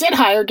Florida did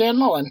hire Dan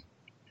Mullen.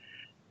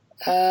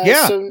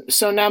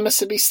 So now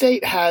Mississippi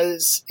State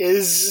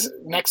is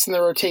next in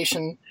the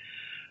rotation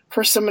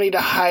for somebody to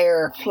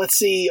hire. Let's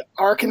see.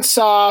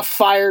 Arkansas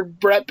fired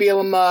Brett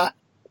Bielema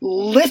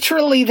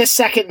literally the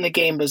second the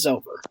game was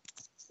over.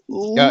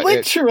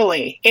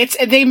 Literally.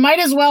 They might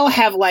as well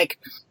have like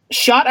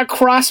shot a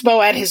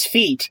crossbow at his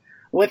feet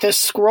with a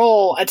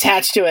scroll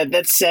attached to it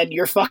that said,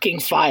 "You're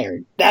fucking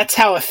fired." That's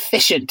how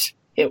efficient.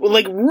 It was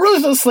like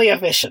ruthlessly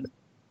efficient.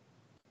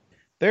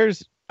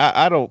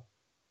 I don't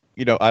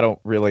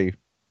really,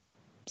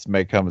 this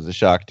may come as a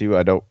shock to you,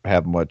 I don't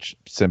have much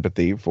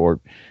sympathy for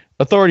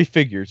authority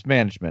figures,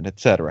 management,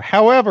 etc.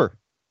 However,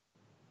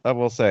 I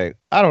will say,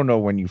 I don't know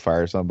when you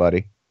fire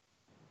somebody.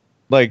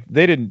 Like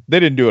they didn't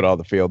do it on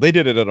the field. They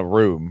did it in a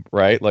room,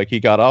 right? Like he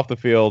got off the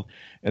field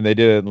and they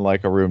did it in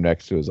like a room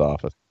next to his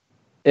office.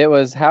 It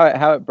was how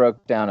it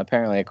broke down.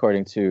 Apparently,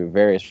 according to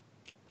various,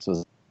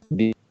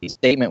 the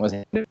statement was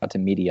handed out to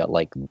media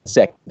like the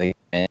second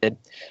ended.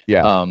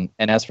 Yeah.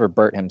 And as for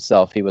Bert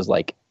himself, he was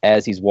like,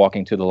 as he's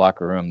walking to the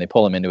locker room, they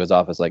pull him into his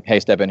office, like, "Hey,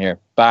 step in here,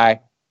 bye."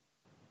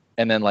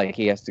 And then like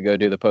he has to go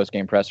do the post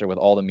game presser with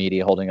all the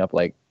media holding up,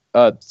 like,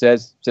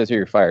 says here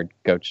you're fired,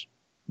 coach.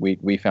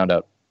 We found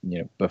out,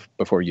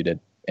 before you did,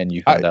 and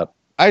you found out.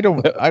 I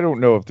don't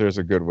know if there's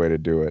a good way to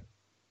do it.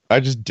 I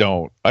just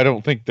don't. I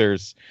don't think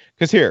there's,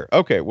 because here,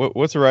 okay,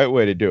 what's the right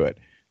way to do it?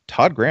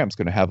 Todd Graham's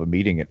going to have a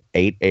meeting at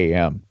 8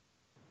 a.m.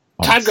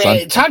 Todd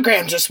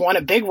Graham just won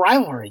a big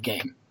rivalry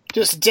game.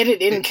 Just did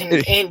it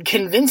in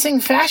convincing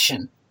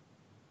fashion.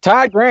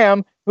 Todd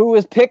Graham, who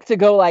was picked to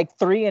go like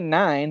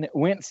 3-9,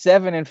 went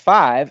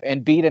 7-5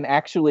 and beat an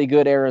actually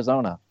good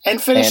Arizona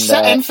and finished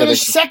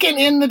second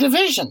in the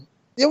division.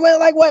 It went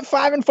like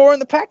 5-4 in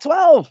the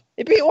Pac-12.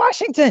 It beat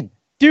Washington.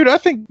 Dude, I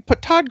think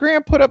Todd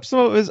Graham put up some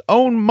of his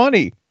own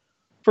money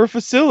for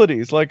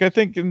facilities. Like, I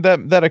think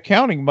that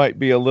accounting might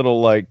be a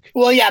little like.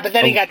 Well, yeah, but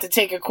then he got to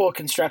take a cool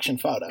construction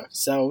photo,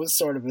 so it was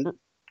sort of a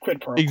quid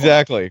pro quo.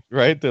 Exactly,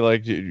 right? They're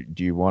like, do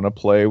you want to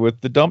play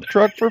with the dump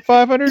truck for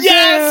 500?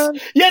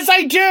 Yes,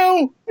 I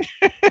do.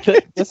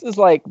 This is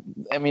like,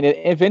 I mean, it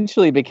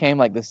eventually became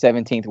like the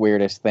 17th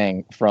weirdest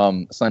thing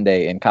from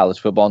Sunday in college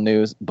football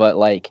news. But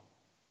like,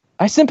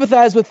 I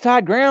sympathize with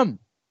Todd Graham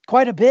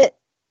quite a bit.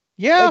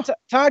 Yeah,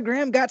 Todd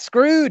Graham got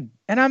screwed,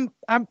 and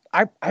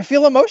I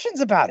feel emotions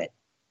about it.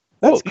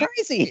 That's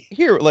crazy.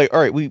 Here, like, all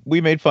right,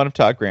 we made fun of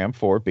Todd Graham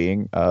for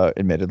being,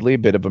 admittedly, a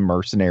bit of a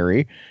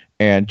mercenary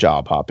and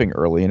job hopping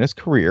early in his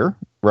career,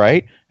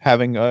 right?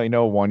 Having a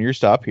 1-year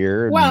stop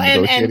here and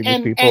negotiating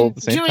with people at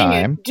the same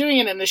time. Doing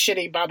it in the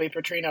shitty Bobby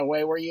Petrino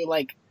way, where you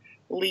like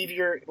leave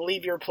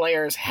your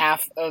players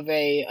half of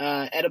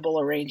a edible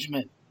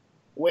arrangement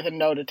with a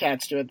note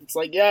attached to it. It's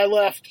like, yeah, I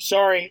left.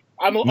 Sorry.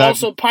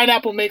 Also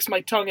pineapple makes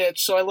my tongue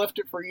itch, so I left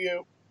it for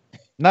you.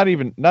 Not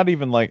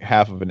even like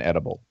half of an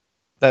edible.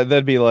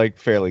 That'd be like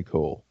fairly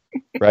cool,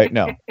 right?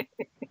 No.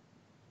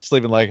 Just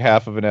leaving like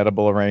half of an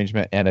edible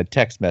arrangement and a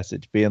text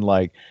message being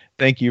like,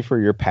 "Thank you for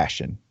your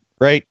passion,"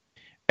 right?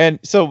 And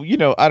so,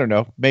 I don't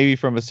know, maybe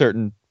from a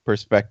certain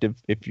perspective,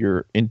 if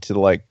you're into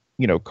like,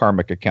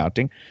 karmic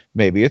accounting,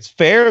 maybe it's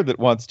fair that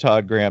once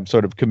Todd Graham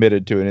sort of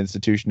committed to an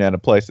institution and a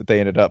place that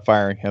they ended up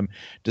firing him,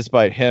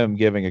 despite him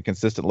giving a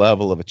consistent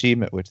level of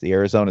achievement, which the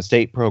Arizona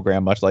State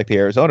program, much like the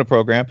Arizona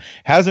program,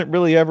 hasn't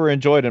really ever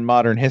enjoyed in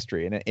modern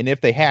history. And if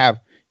they have,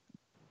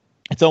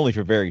 it's only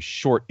for very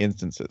short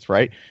instances,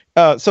 right?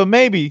 So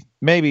maybe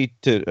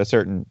to a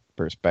certain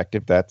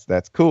perspective,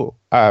 that's cool.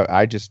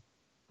 I just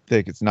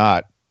think it's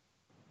not.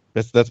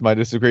 That's my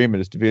disagreement,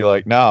 is to be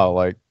like, no,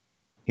 like,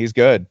 he's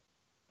good.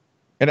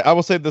 And I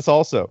will say this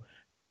also: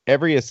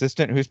 every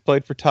assistant who's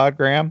played for Todd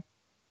Graham,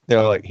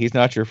 they're like, he's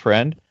not your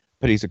friend,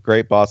 but he's a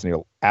great boss, and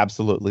he'll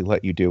absolutely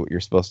let you do what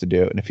you're supposed to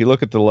do. And if you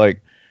look at the like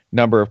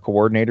number of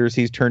coordinators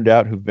he's turned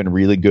out who've been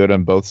really good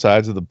on both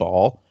sides of the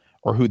ball,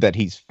 or who that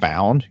he's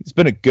found, he's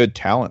been a good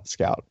talent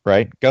scout,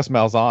 right? Gus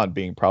Malzahn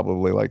being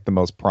probably like the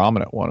most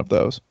prominent one of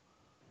those.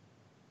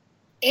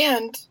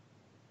 And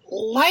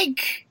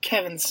like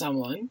Kevin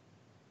Sumlin,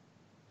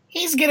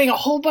 he's getting a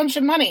whole bunch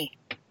of money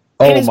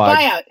in his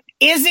buyout.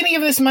 Is any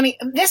of this money?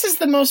 This is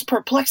the most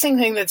perplexing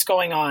thing that's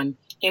going on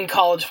in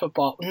college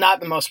football. Not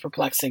the most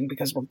perplexing,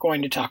 because we're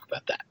going to talk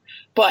about that.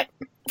 But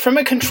from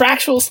a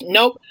contractual,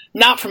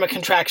 not from a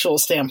contractual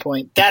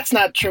standpoint. That's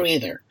not true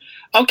either.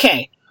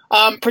 Okay.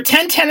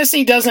 Pretend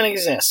Tennessee doesn't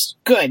exist.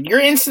 Good. You're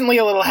instantly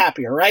a little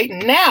happier, right?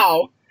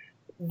 Now,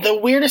 the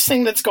weirdest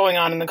thing that's going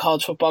on in the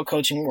college football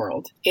coaching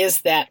world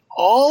is that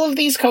all of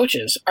these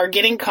coaches are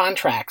getting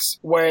contracts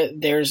where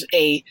there's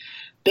a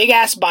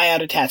big-ass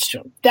buyout attached to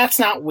them. That's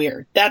not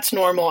weird. That's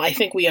normal. I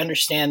think we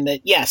understand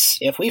that, yes,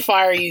 if we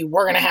fire you,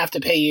 we're going to have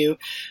to pay you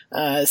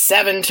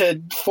 $7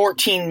 to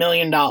 $14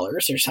 million or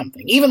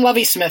something. Even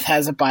Lovie Smith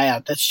has a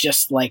buyout that's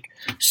just, like,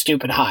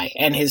 stupid high,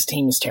 and his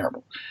team is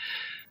terrible.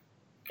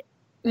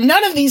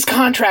 None of these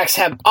contracts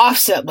have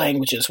offset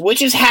languages,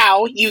 which is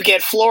how you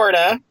get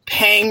Florida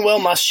paying Will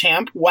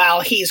Muschamp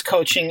while he's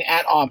coaching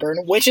at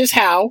Auburn, which is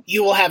how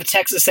you will have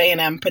Texas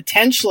A&M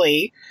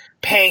potentially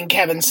paying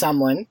Kevin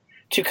Sumlin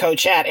to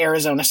coach at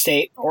Arizona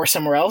State or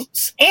somewhere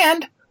else,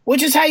 and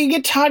which is how you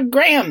get Todd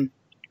Graham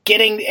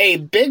getting a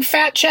big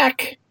fat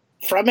check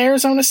from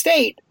Arizona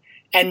State,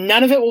 and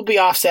none of it will be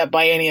offset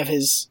by any of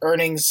his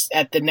earnings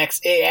at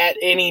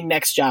any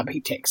next job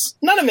he takes.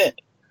 None of it.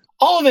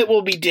 All of it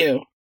will be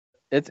due.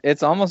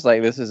 It's almost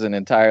like this is an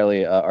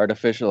entirely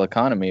artificial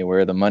economy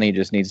where the money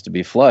just needs to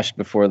be flushed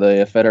before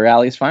the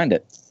federales find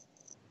it.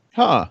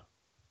 Huh.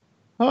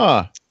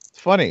 It's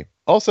funny.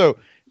 Also,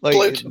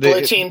 like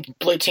blue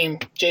team.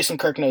 Jason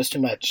Kirk knows too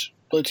much.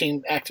 Blue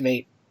team,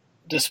 activate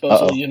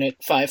disposal unit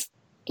 5.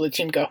 Blue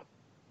team, go.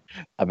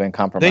 I've been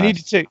compromised.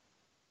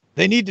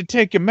 They need to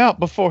take him out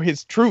before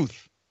his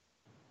truth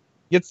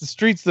gets the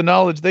streets the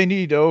knowledge they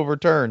need to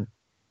overturn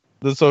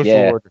the social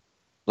order.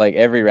 Like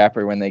every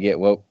rapper, when they get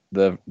woke,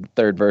 the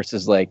third verse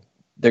is like,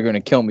 they're going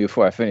to kill me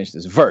before I finish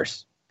this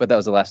verse. But that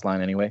was the last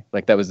line anyway.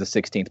 Like that was the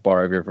 16th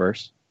bar of your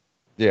verse.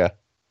 Yeah.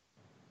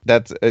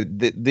 That's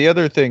the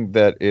other thing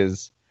that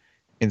is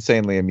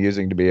insanely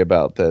amusing to me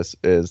about this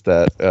is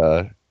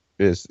that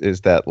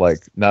is that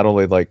like not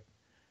only like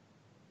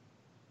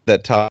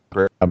that Todd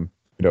Graham,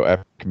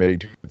 after committing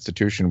to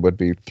institution, would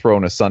be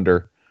thrown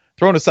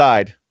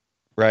aside,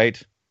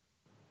 right?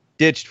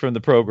 Ditched from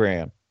the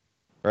program,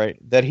 right?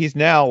 That he's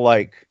now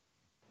like,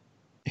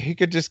 he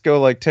could just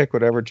go like take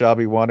whatever job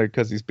he wanted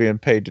because he's being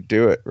paid to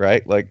do it,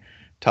 right? Like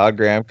Todd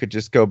Graham could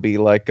just go be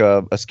like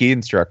a ski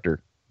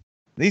instructor.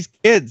 These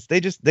kids,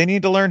 they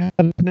need to learn how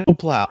to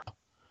snowplow.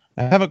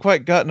 I haven't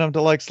quite gotten them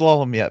to like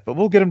slalom yet, but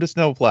we'll get them to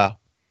snowplow.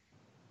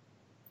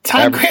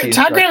 Todd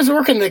Graham's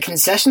working the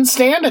concession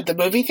stand at the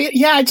movie theater.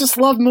 Yeah, I just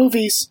love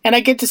movies, and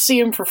I get to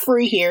see them for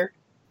free here.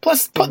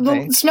 Plus,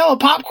 the smell of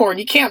popcorn,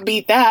 you can't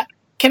beat that.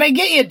 Can I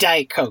get you a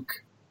Diet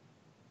Coke?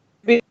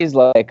 He's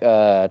like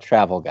a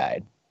travel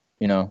guide,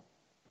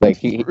 like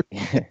he's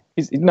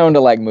known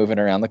to like moving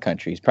around the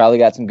country. He's probably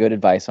got some good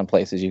advice on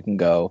places you can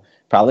go.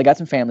 Probably got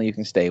some family you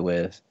can stay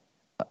with.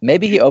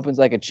 Maybe he opens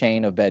like a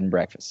chain of bed and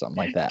breakfast, something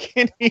like that.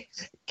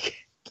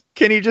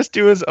 Can he just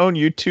do his own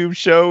YouTube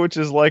show, which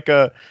is like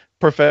a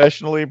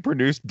professionally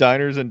produced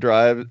diners,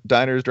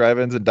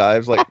 drive-ins, and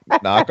dives like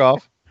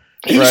knockoff?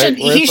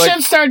 He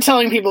should start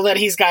telling people that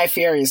he's Guy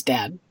Fieri's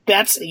dad.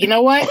 That's, you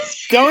know what?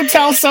 Go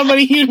tell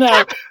somebody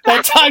that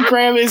Todd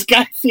Graham is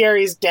Guy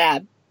Fieri's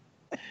dad.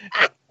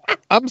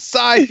 I'm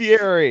Cy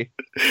Fieri.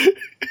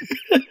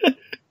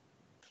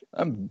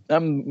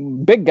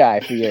 I'm Big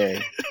Guy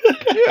Fieri.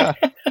 Yeah.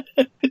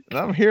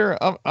 I'm here.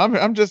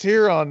 I'm just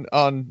here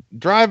on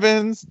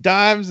drive-ins,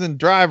 dives, and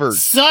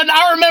drivers. Son,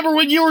 I remember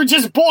when you were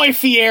just Boy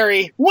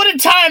Fieri. What a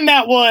time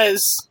that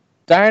was.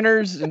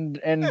 Diners and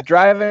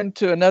driving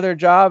to another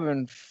job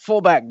and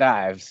fullback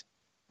dives.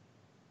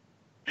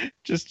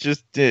 Just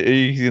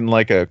he's in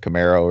like a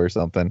Camaro or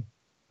something.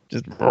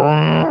 Just.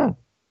 I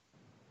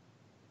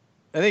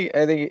think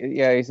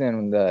yeah, he's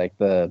in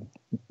the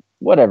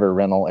whatever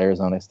rental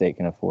Arizona State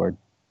can afford.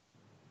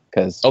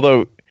 Because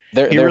although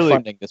they're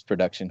funding this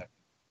production.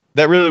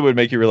 That really would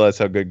make you realize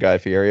how good Guy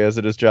Fieri is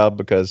at his job,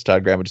 because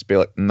Todd Graham would just be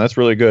like, that's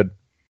really good.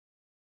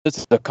 This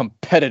is a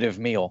competitive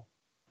meal.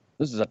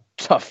 This is a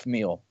tough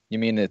meal. You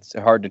mean it's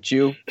hard to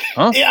chew?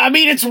 Huh? Yeah, I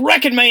mean, it's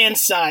wrecking my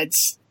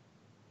insides.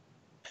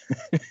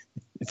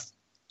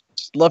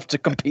 Just love to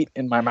compete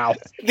in my mouth.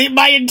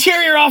 My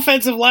interior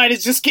offensive line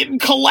is just getting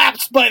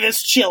collapsed by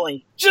this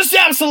chili. Just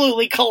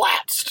absolutely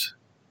collapsed.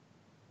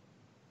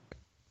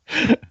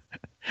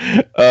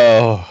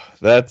 Oh,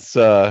 that's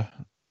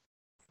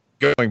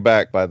going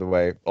back, by the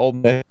way. Ole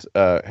Miss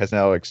has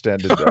now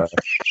extended.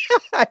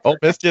 Ole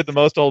Miss did the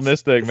most Ole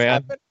Miss thing,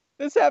 man.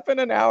 This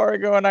happened an hour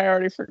ago, and I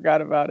already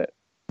forgot about it.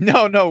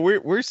 No,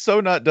 we're so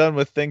not done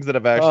with things that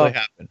have actually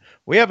happened.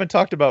 We haven't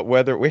talked about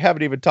we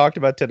haven't even talked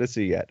about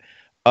Tennessee yet.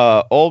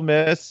 Ole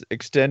Miss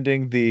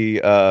extending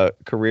the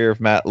career of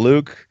Matt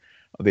Luke,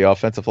 the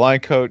offensive line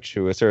coach,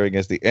 who was serving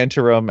as the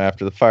interim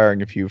after the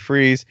firing of Hugh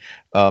Freeze.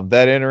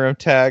 That interim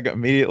tag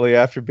immediately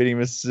after beating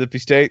Mississippi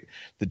State.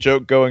 The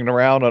joke going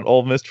around on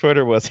Ole Miss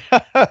Twitter was,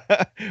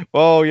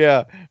 "Oh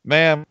yeah,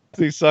 man,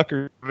 these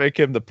suckers make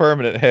him the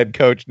permanent head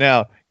coach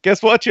now.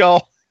 Guess what,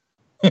 y'all?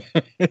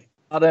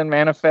 I done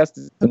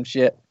manifested some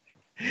shit.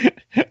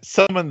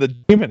 Summon the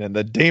demon, and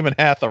the demon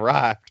hath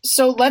arrived."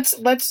 So let's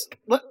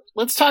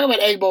talk about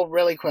Egg Bowl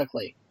really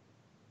quickly.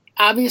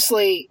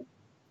 Obviously,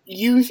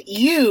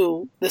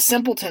 you, the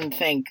simpleton,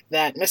 think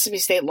that Mississippi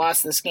State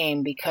lost this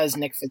game because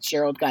Nick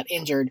Fitzgerald got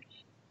injured.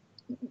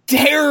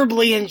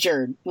 Terribly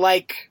injured.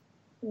 Like,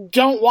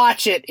 don't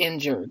watch it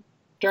injured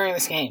during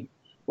this game.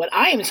 What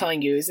I am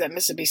telling you is that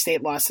Mississippi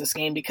State lost this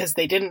game because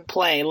they didn't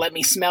play Let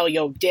Me Smell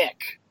Yo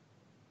Dick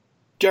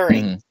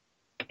during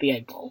the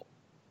Egg Bowl.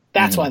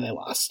 That's why they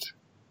lost.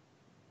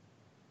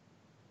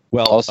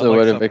 Well, also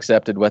would have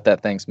accepted what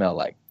that thing smelled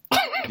like.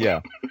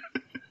 Yeah.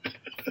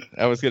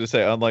 I was going to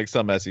say, unlike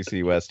some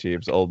SEC West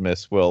teams, Ole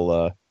Miss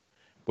will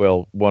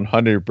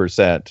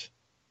 100%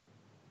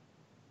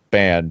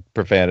 ban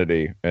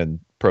profanity and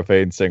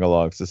profane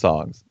sing-alongs to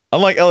songs.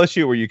 Unlike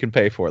LSU, where you can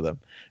pay for them.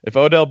 If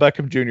Odell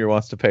Beckham Jr.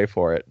 wants to pay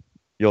for it,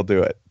 you'll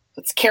do it.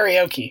 It's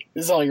karaoke,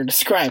 is all you're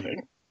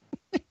describing.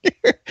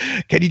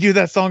 Can you do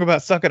that song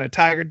about sucking a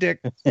tiger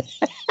dick?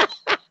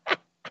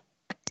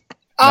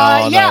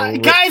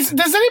 Guys,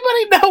 does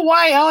anybody know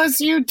why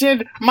LSU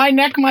did My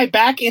Neck, My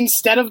Back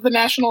instead of the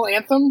national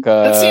anthem?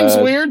 That seems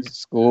weird.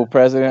 School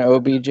president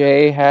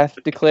OBJ hath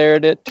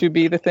declared it to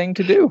be the thing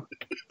to do.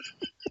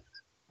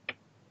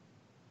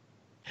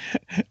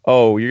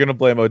 Oh, you're going to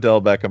blame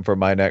Odell Beckham for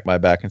My Neck, My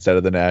Back instead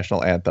of the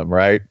national anthem,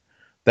 right?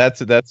 That's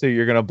who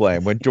you're going to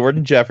blame. When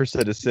Jordan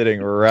Jefferson is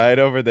sitting right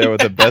over there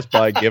with a Best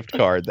Buy gift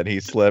card that he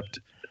slipped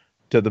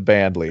to the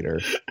band leader.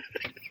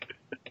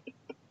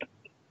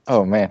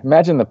 Oh, man.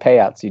 Imagine the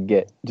payouts you'd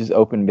get just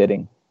open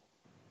bidding.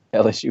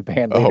 LSU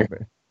band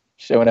leader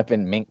showing up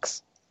in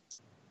minks.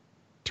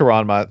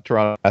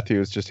 Teron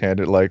Matthews just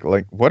handed like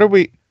what are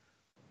we?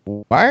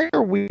 Why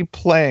are we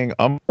playing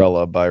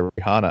Umbrella by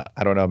Rihanna?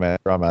 I don't know, man.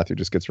 Teron Matthews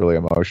just gets really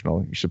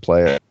emotional. You should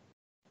play it.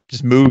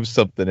 Just move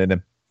something in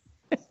him.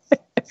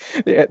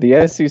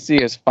 The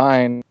SEC is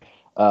fine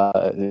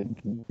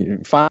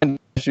Fine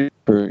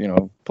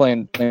for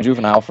playing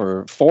juvenile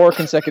for 4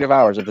 consecutive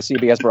hours of the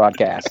CBS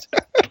broadcast.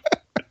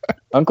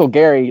 Uncle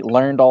Gary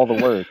learned all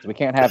the words. We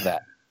can't have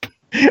that.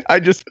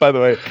 By the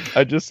way,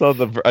 I just saw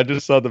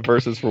the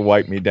verses for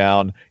 "Wipe Me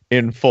Down"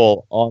 in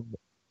full on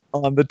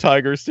the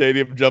Tiger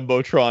Stadium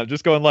jumbotron.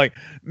 Just going like,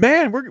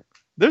 man,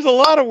 there's a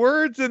lot of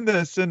words in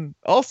this, and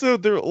also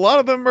a lot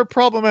of them are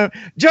problematic.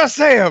 Just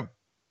say them.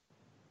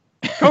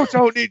 Coach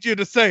don't need you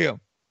to say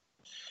them.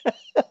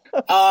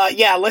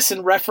 Yeah,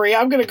 listen, referee,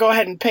 I'm going to go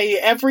ahead and pay you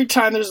every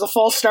time there's a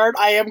false start.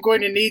 I am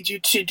going to need you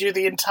to do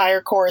the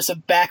entire chorus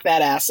of Back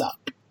That Ass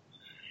Up.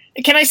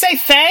 Can I say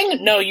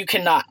thang? No, you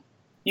cannot.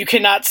 You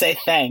cannot say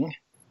thang.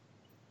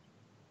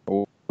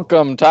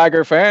 Welcome,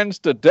 Tiger fans,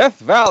 to Death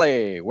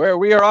Valley, where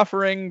we are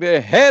offering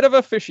the head of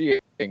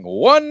officiating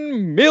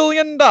 $1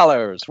 million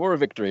for a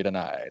victory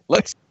tonight.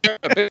 Let's hear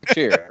a big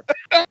cheer.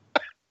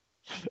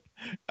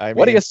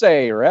 What do you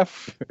say,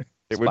 ref?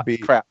 It would be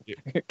crap. It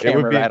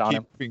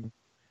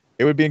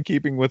would be in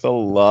keeping with a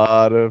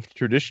lot of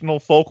traditional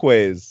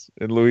folkways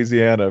in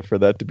Louisiana for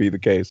that to be the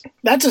case.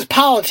 That's just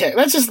politics.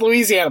 That's just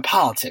Louisiana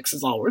politics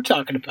is all we're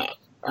talking about.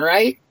 All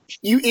right?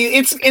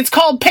 It's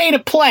called pay to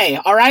play,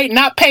 all right?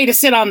 Not pay to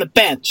sit on the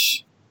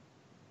bench.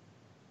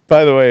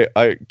 By the way,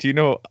 I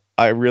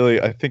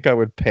think I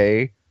would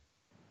pay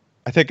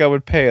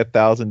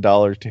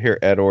 $1,000 to hear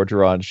Ed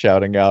Orgeron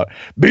shouting out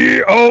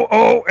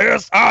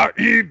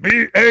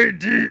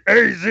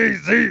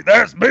BOOSIEBADAZZ.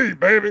 That's me,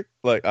 baby.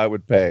 Like, I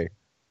would pay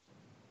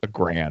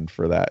 $1,000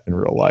 for that in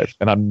real life,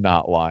 and I'm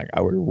not lying.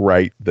 I would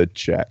write the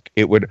check.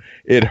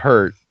 It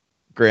hurt.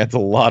 Grant's a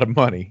lot of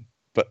money,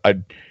 but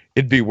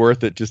it'd be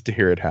worth it just to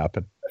hear it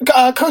happen.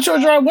 Coach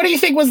Orgeron, what do you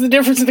think was the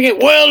difference in the game?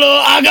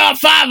 Well, I got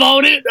 5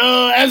 on it,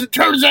 as it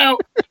turns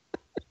out.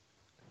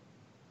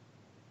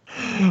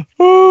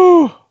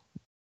 Ooh.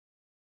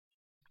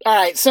 All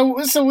right, so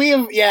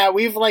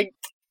we've like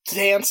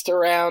danced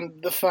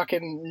around the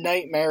fucking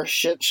nightmare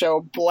shit show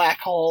black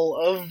hole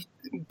of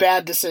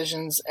bad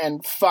decisions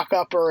and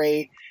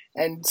fuck-uppery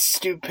and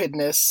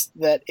stupidness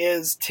that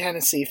is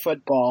Tennessee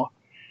football.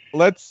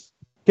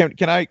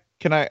 Can I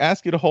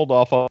ask you to hold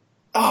off on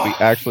we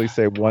actually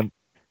say one?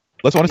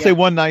 Let's say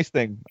one nice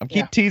thing. I'm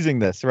keep teasing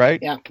this, right?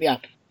 Yeah.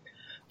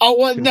 Oh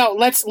well, no.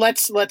 Let's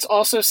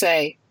also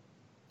say,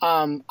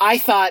 I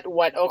thought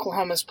what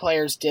Oklahoma's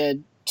players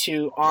did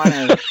to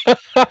honor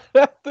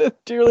the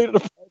dearly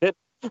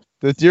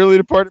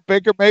departed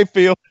Baker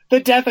Mayfield, the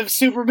death of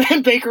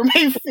Superman Baker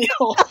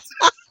Mayfield.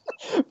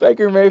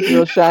 Baker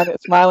Mayfield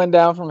smiling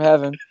down from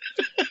heaven.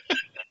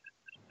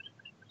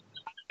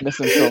 Miss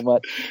him so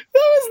much. That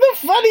was the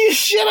funniest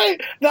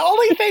shit. The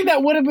only thing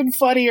that would have been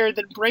funnier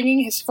than bringing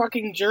his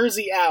fucking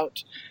jersey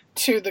out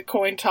to the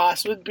coin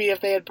toss would be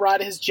if they had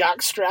brought his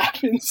jock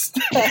strap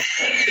instead.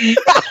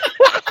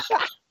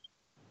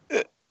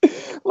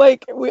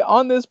 Like,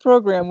 on this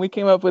program, we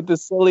came up with the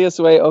silliest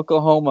way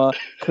Oklahoma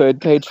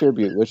could pay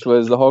tribute, which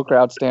was the whole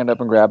crowd stand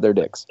up and grab their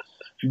dicks.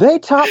 They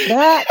topped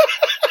that.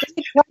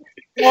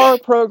 Our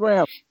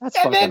program. That's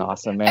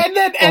awesome, man.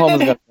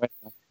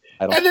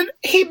 And then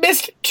he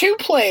missed 2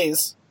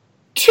 plays.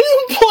 2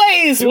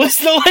 plays was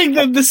the length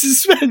of the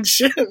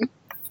suspension.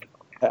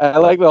 I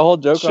like the whole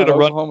joke on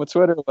Oklahoma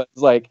Twitter was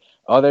like,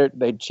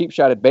 they cheap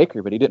shot at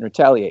Baker, but he didn't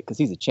retaliate because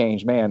he's a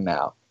changed man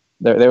now.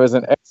 There was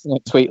an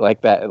excellent tweet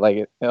like that.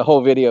 Like, the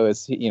whole video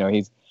is, he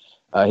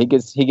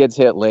gets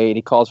hit late,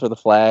 he calls for the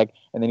flag,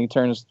 and then he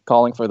turns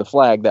calling for the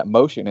flag, that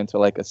motion, into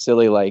like a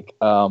silly who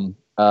was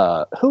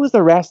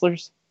the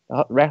wrestlers?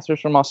 Wrestlers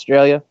from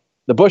Australia?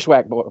 The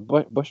Bushwhack boys?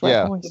 The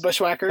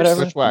Bushwhackers?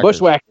 Whatever.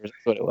 Bushwhackers, that's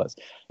what it was.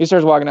 He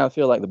starts walking down the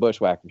field like the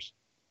Bushwhackers.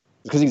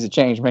 Because he's a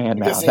changed man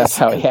now. That's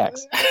how he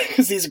acts.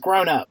 Because he's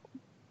grown up.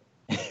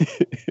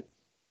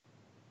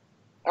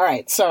 All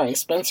right, sorry,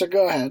 Spencer,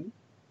 go ahead.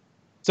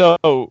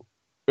 So,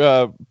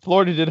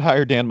 Florida did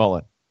hire Dan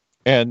Mullen.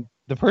 And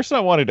the person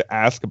I wanted to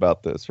ask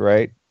about this,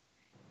 right,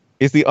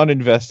 is the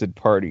uninvested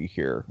party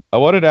here. I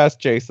wanted to ask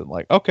Jason,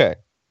 like, okay,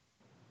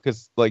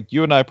 because, like,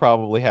 you and I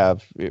probably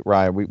have,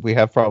 Ryan, we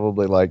have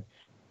probably, like,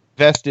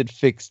 vested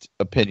fixed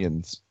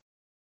opinions.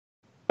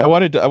 I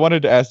wanted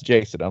to ask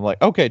Jason. I'm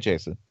like, okay,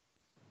 Jason,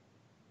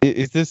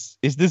 is this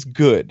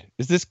good?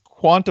 Is this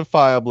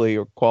quantifiably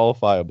or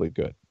qualifiably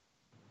good?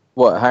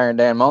 What, hiring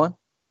Dan Mullen?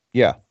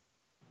 Yeah.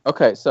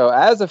 Okay, so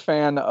as a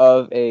fan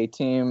of a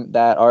team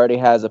that already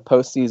has a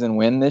postseason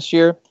win this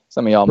year,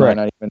 some of y'all might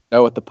not even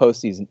know what the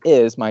postseason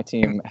is. My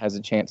team has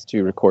a chance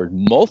to record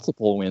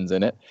multiple wins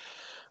in it.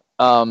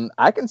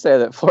 I can say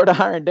that Florida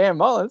hiring Dan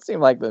Mullen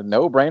seemed like the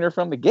no-brainer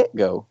from the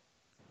get-go.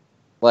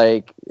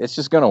 Like, it's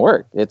just going to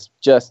work. It's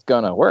just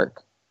going to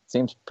work.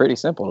 Seems pretty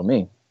simple to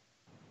me.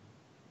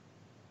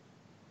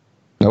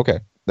 Okay,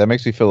 that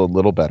makes me feel a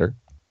little better.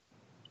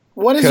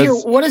 What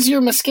is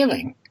your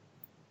misgiving?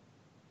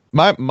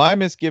 My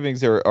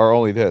misgivings are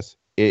only this.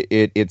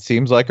 It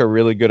seems like a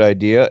really good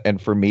idea,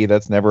 and for me,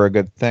 that's never a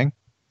good thing,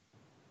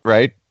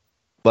 right?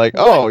 Like,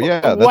 that's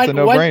a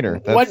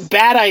no-brainer. What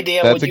bad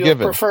idea would you have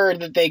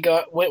preferred that they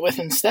went with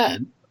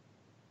instead?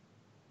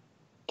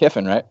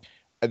 Kiffin, right?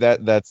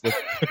 That's the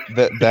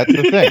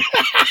thing.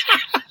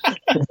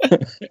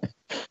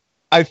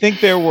 I think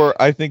there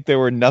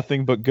were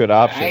nothing but good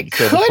options.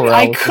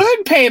 I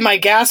could pay my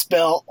gas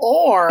bill,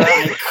 or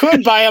I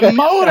could buy a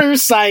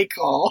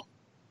motorcycle.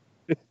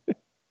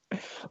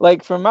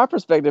 Like, from my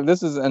perspective,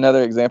 this is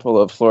another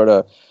example of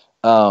Florida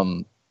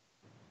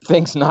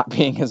things not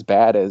being as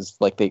bad as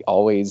like they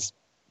always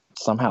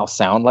somehow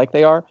sound like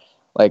they are.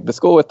 Like, the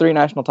school with 3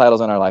 national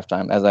titles in our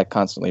lifetime, as I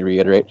constantly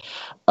reiterate.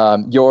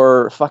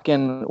 Your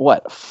fucking,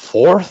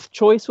 fourth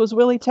choice was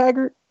Willie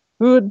Taggart,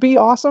 who would be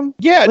awesome?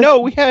 Yeah, no,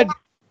 we had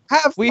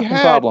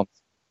problems.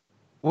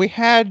 We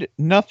had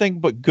nothing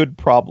but good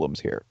problems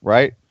here,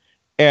 right?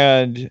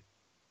 And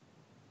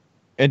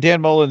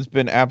Dan Mullen's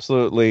been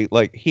absolutely,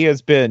 like, he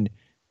has been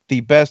the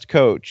best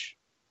coach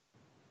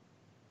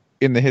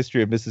in the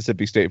history of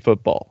Mississippi State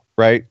football,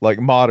 right? Like,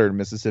 modern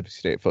Mississippi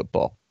State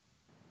football.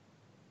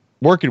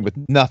 Working with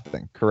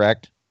nothing,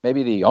 correct?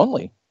 Maybe the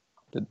only.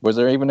 Was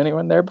there even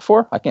anyone there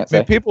before? I can't say.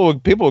 I mean,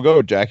 people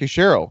go Jackie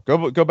Sherrill.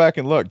 Go back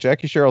and look.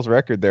 Jackie Sherrill's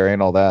record there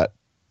ain't all that.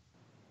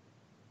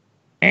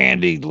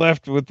 And he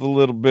left with a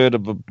little bit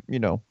of a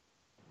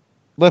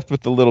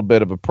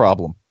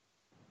problem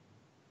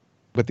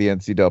with the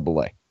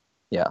NCAA.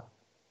 Yeah.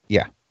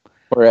 Yeah.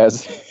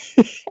 Whereas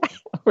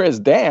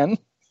Dan,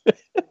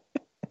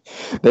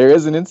 there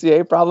is an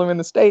NCAA problem in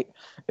the state.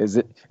 Is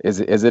it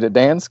at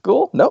Dan's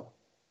school? Nope.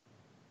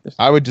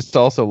 I would just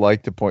also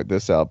like to point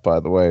this out, by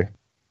the way.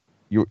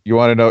 You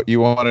want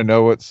to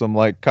know what some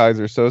like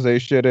Kaiser Soze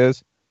shit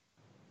is?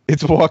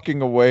 It's walking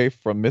away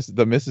from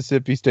the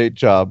Mississippi State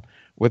job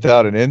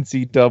without an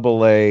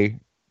NCAA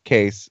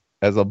case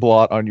as a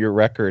blot on your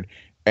record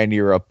and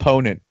your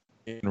opponent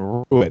in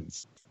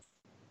ruins.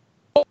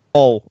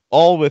 All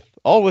with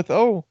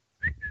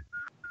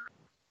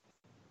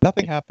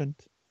nothing happened.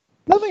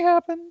 Nothing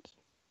happened.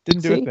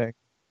 Didn't do a thing.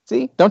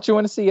 See? Don't you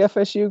want to see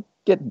FSU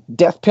get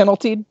death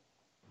penaltied?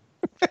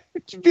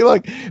 You'd be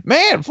like,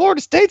 man,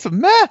 Florida State's a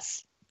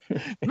mess.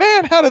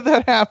 Man, how did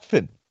that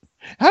happen?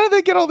 How did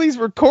they get all these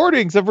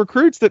recordings of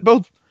recruits that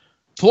both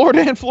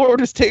Florida and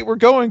Florida State were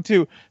going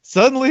to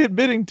suddenly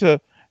admitting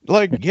to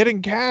like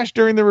getting cash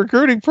during the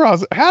recruiting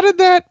process? How did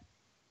that?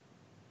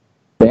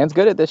 Dan's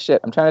good at this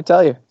shit. I'm trying to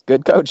tell you.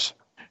 Good coach.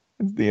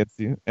 The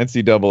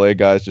NCAA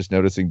guys just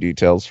noticing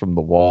details from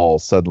the wall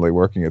suddenly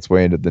working its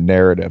way into the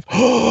narrative.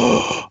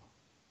 How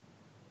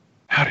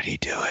did he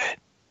do it?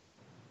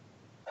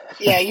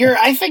 Yeah,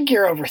 I think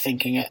you're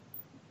overthinking it.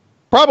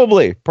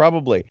 Probably.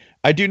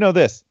 I do know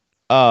this.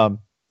 Got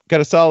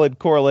a solid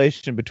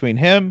correlation between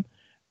him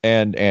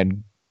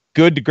and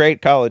good to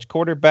great college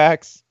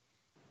quarterbacks.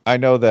 I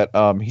know that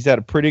he's had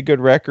a pretty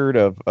good record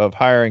of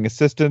hiring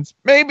assistants.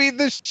 Maybe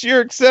this year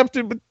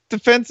accepted with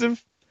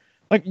defensive.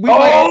 Like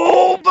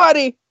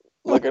buddy,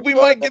 look at we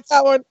might get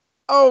that one.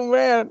 Oh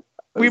man,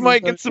 we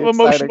might get some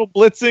emotional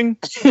blitzing.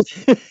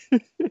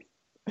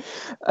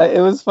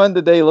 It was fun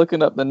today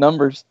looking up the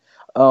numbers.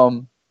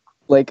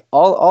 Like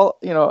all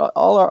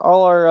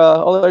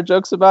our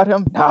jokes about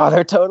him. No,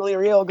 they're totally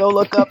real. Go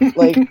look up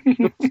like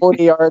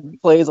 40-yard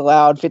plays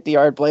allowed,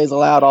 50-yard plays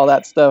allowed, all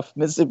that stuff.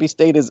 Mississippi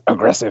State is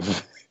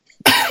aggressive.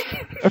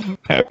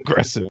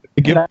 Aggressive.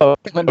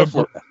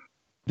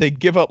 They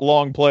give up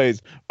long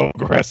plays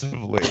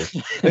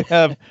aggressively. They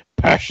have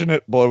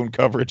passionate blown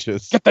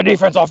coverages. Get the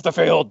defense off the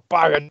field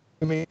by any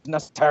means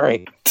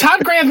necessary.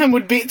 Todd Grantham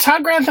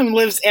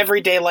lives every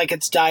day like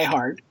it's Die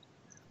Hard.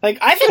 Like,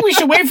 I think we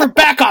should wait for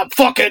backup.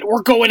 Fuck it,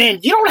 we're going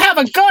in. You don't have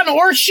a gun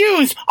or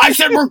shoes. I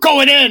said we're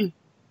going in.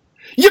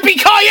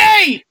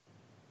 Yippee-ki-yay!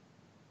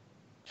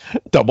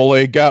 Double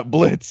A got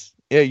blitz.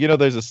 Yeah,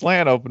 there's a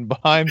slant open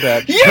behind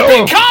that.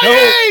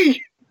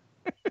 Yippee-ki-yay!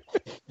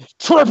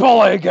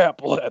 Triple A got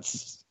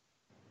blitz.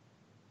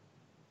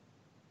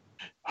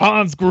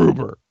 Hans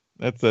Gruber.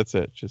 That's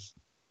it. Just,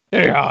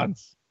 hey,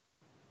 Hans.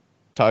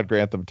 Todd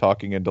Grantham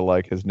talking into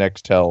like his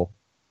Nextel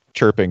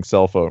chirping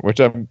cell phone,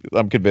 which I'm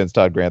convinced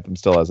Todd Grantham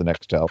still has a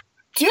Nextel.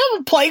 Do you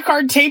have a play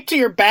card taped to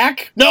your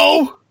back?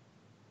 No.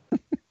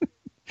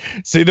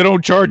 See, they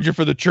don't charge you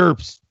for the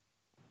chirps.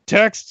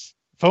 Texts,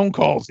 phone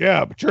calls,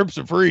 yeah, but chirps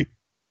are free.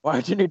 Why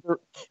would you need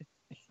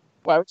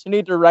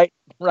to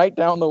write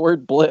down the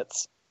word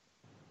blitz?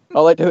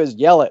 All I do is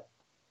yell it.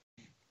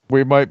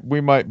 We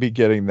might be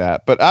getting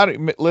that, but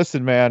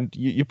listen, man.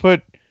 You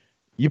put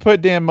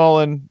Dan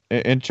Mullen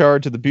in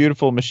charge of the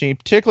beautiful machine.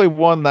 Particularly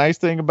one nice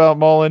thing about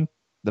Mullen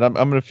that I'm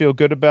going to feel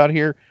good about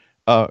here.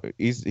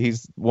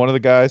 He's one of the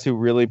guys who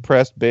really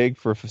pressed big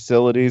for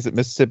facilities at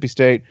Mississippi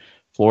State.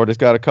 Florida's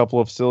got a couple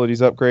of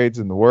facilities upgrades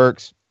in the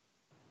works.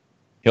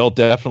 He'll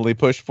definitely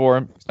push for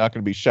him. He's not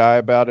going to be shy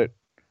about it.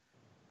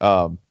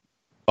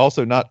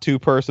 Also, not too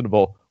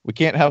personable. We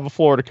can't have a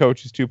Florida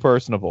coach who's too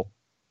personable.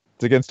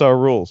 It's against our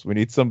rules. We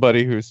need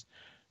somebody who's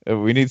a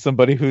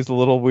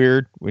little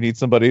weird. We need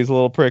somebody who's a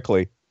little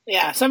prickly.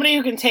 Yeah, somebody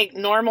who can take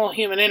normal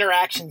human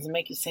interactions and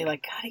make you say,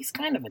 like, God, he's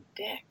kind of a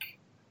dick.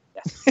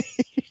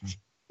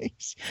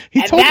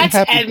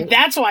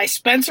 That's why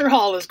Spencer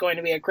Hall is going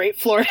to be a great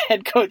Florida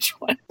head coach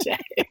one day.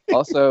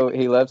 Also,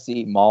 he loves to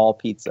eat mall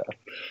pizza.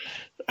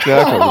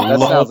 Exactly. That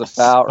sounds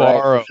about right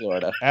Sbarro. for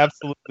Florida.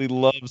 Absolutely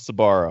love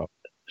Sbarro.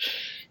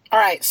 All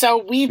right,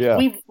 so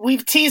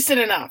we've teased it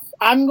enough.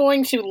 I'm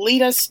going to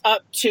lead us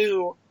up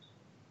to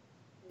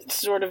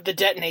sort of the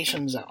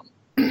detonation zone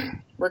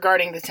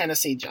regarding the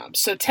Tennessee job.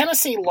 So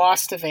Tennessee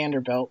lost to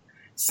Vanderbilt,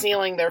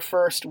 sealing their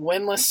first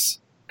winless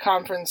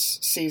conference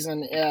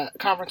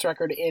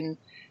record in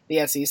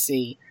the SEC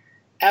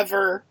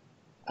ever.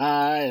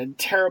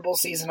 Terrible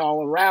season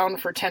all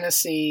around for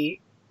Tennessee.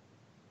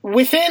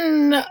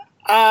 Within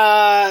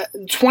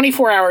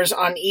 24 hours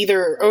on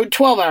either, or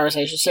 12 hours,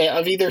 I should say,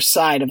 of either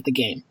side of the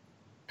game,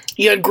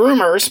 you had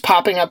groomers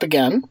popping up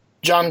again.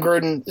 John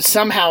Gruden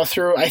somehow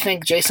through, I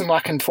think, Jason La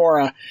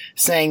Canfora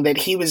saying that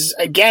he was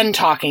again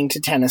talking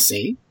to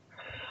Tennessee.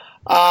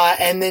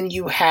 And then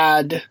you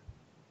had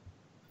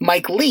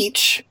Mike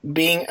Leach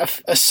being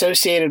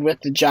associated with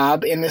the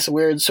job in this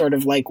weird sort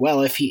of like,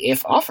 well,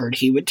 if offered,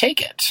 he would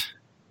take it.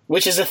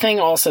 Which is a thing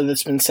also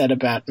that's been said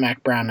about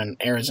Mac Brown and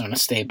Arizona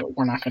State, but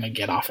we're not going to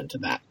get off into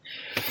that.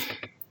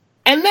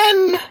 And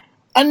then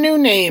a new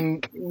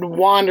name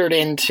wandered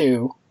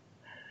into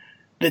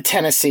the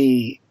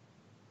Tennessee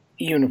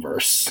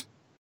universe.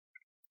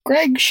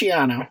 Greg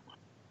Schiano,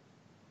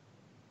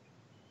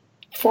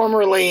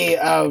 formerly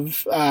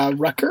of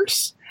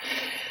Rutgers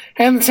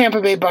and the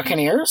Tampa Bay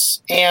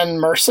Buccaneers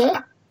and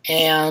MRSA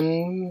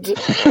and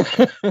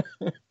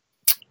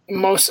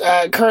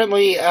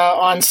currently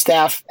on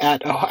staff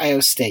at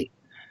Ohio State.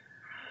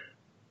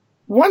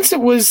 Once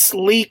it was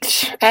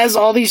leaked, as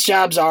all these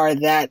jobs are,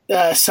 that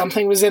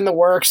something was in the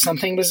works,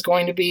 something was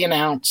going to be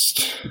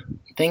announced,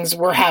 things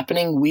were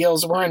happening,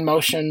 wheels were in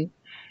motion,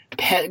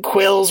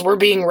 quills were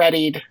being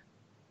readied.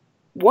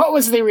 What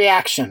was the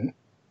reaction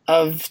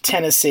of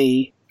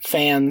Tennessee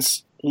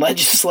fans,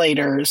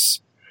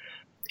 legislators,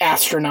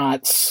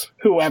 astronauts,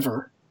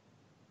 whoever?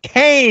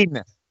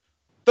 Kane!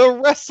 The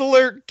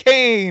wrestler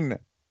Kane!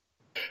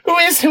 Who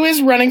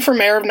is running for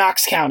mayor of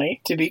Knox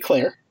County, to be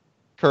clear.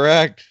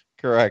 Correct.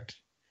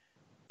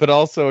 But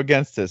also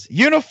against us.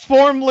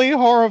 Uniformly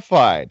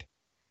horrified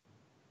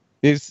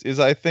is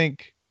I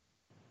think,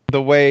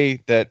 the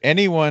way that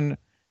anyone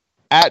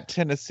at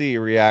Tennessee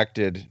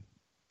reacted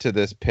to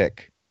this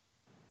pick.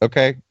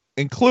 Okay?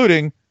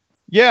 Including,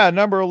 a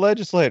number of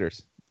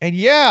legislators. And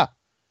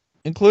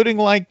including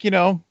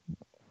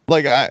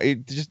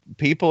just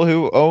people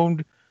who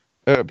owned,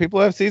 people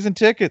who have season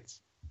tickets.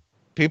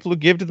 People who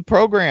give to the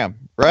program,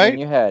 right?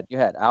 You had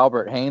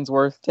Albert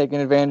Hainsworth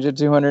taking advantage of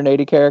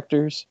 280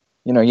 characters.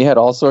 You had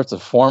all sorts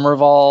of former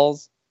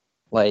Vols.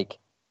 Like,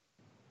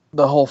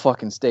 the whole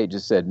fucking state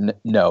just said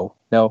no.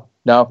 No.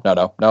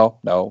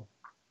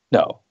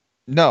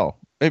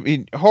 I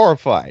mean,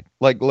 horrified.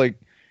 Like,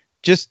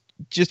 just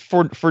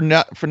for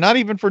not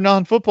even for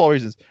non-football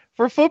reasons,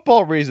 for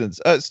football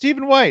reasons.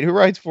 Stephen White, who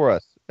writes for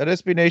us at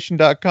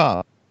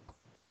SBNation.com.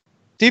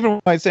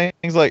 Stephen White saying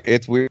things like,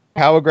 it's weird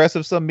how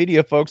aggressive some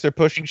media folks are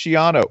pushing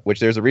Schiano,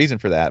 which there's a reason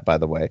for that, by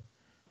the way.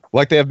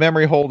 Like they have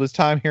memory hold his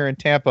time here in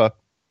Tampa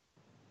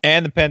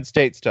and the Penn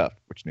State stuff,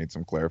 which needs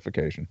some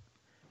clarification.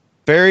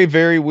 Very,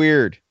 very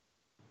weird.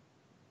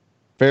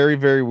 Very,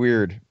 very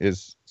weird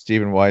is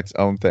Stephen White's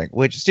own thing.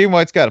 Which Stephen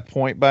White's got a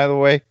point, by the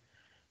way,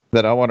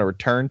 that I want to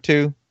return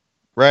to,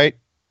 right?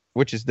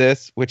 Which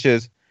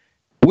is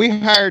we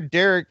hired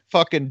Derek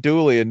fucking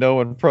Dooley and no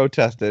one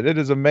protested. It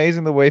is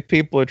amazing the way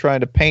people are trying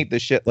to paint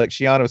this shit like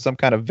Schiano is some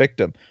kind of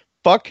victim.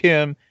 Fuck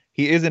him.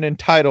 He isn't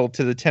entitled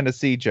to the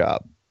Tennessee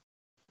job.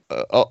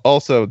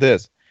 Also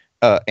this.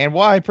 And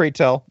why, pray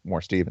tell,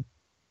 more Stephen,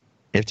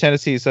 if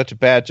Tennessee is such a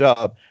bad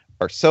job,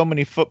 are so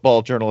many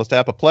football journalists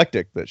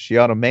apoplectic that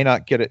Schiano may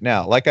not get it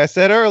now? Like I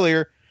said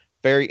earlier,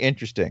 very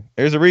interesting.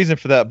 There's a reason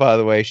for that, by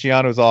the way.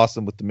 Schiano's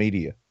awesome with the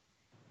media.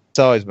 It's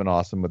always been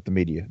awesome with the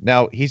media.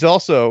 Now, he's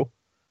also,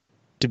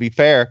 to be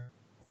fair,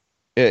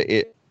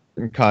 in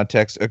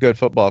context, a good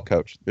football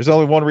coach. There's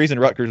only one reason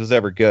Rutgers was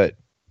ever good.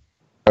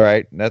 All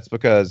right. And that's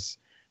because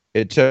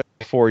it took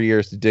 4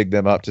 years to dig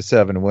them up to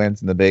 7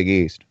 wins in the Big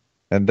East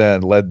and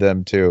then led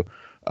them to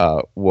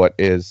what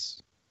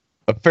is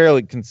a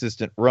fairly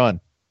consistent run,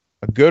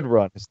 a good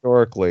run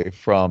historically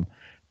from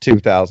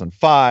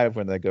 2005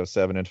 when they go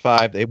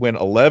 7-5. They win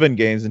 11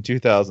 games in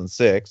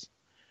 2006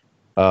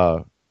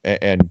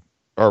 and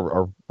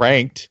are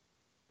ranked.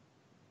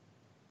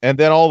 And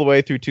then all the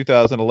way through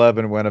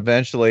 2011, when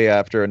eventually,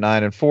 after a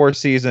 9-4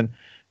 season,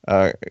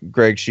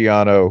 Greg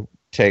Schiano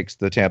takes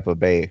the Tampa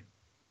Bay,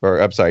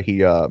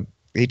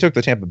 he took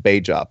the Tampa Bay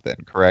job then,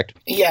 correct?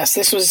 Yes,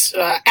 this was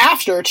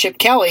after Chip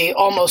Kelly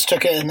almost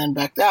took it and then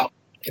backed out,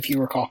 if you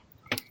recall.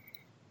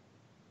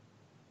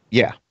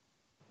 Yeah.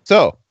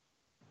 So,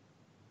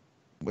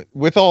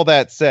 with all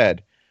that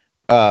said,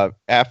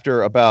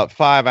 after about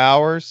 5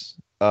 hours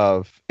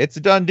of it's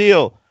a done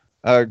deal,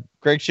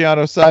 Greg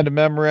Schiano signed a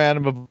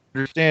memorandum of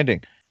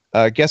understanding.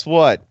 Guess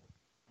what?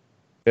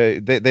 They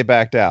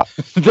backed out.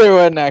 There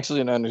wasn't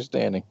actually an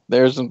understanding.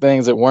 There were some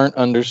things that weren't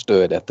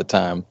understood at the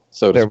time,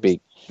 so to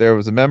speak. There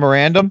was a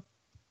memorandum,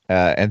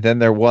 and then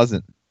there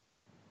wasn't.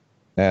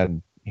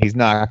 And he's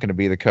not going to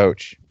be the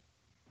coach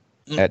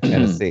at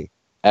Tennessee.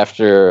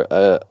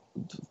 After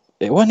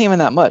it wasn't even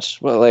that much,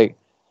 but like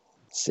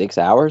 6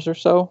 hours or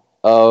so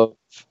of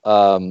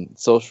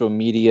social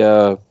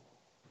media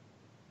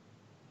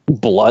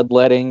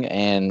bloodletting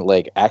and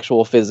like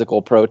actual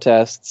physical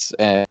protests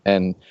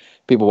and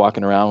people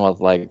walking around with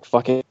like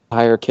fucking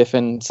hire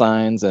Kiffin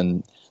signs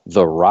and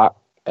The Rock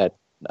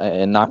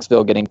in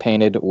Knoxville getting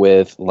painted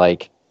with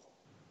like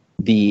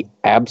the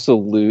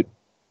absolute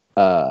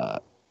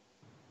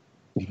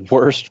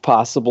worst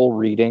possible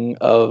reading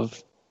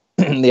of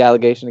the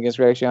allegation against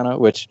Greg Schiano,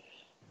 which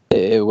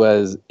it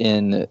was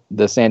in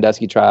the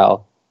Sandusky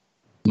trial.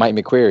 Mike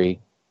McQuarrie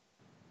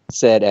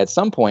said at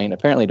some point,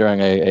 apparently during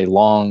a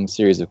long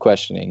series of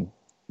questioning,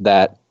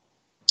 that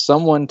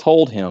someone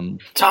told him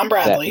Tom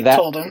Bradley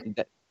told him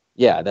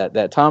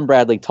that Tom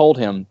Bradley told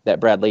him that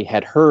Bradley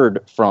had heard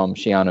from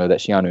Schiano that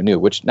Schiano knew,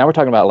 which now we're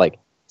talking about like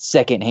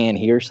secondhand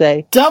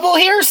hearsay. Double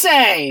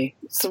hearsay.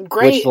 Some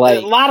great, a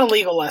lot of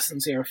legal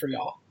lessons here for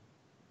y'all.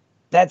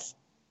 That's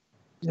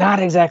not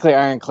exactly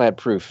ironclad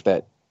proof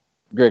that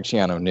Greg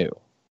Schiano knew.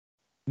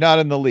 Not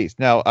in the least.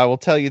 Now, I will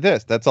tell you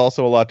this. That's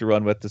also a lot to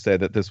run with to say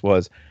that this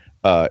was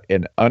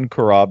an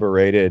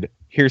uncorroborated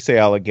hearsay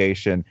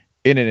allegation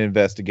in an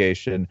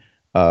investigation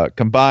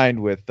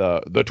combined with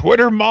the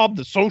Twitter mob,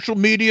 the social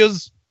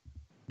medias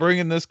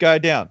bringing this guy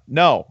down.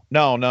 No.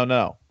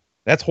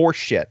 That's horse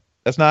shit.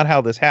 That's not how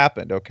this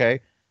happened,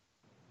 okay?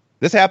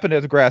 This happened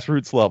at the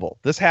grassroots level.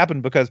 This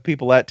happened because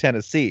people at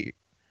Tennessee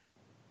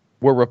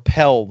were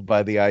repelled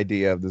by the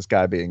idea of this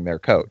guy being their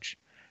coach.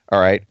 All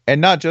right.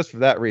 And not just for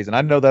that reason.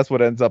 I know that's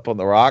what ends up on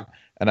The Rock,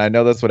 and I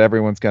know that's what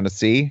everyone's going to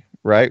see,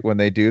 right, when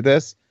they do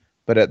this.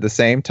 But at the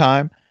same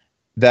time,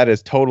 that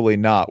is totally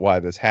not why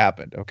this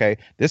happened. Okay.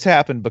 This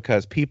happened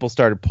because people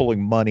started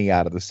pulling money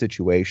out of the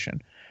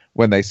situation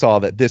when they saw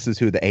that this is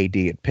who the AD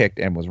had picked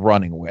and was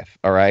running with.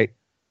 All right.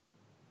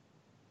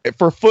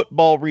 For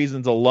football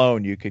reasons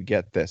alone, you could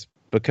get this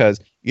because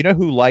you know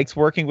who likes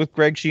working with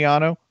Greg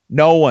Schiano?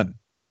 No one.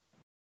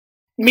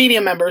 Media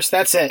members.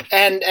 That's it.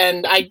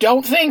 And I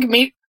don't think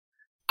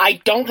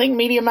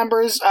media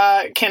members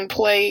can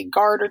play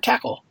guard or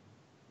tackle.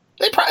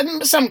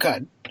 Some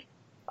could.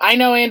 I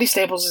know Andy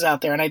Staples is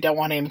out there, and I don't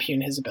want to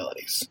impugn his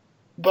abilities.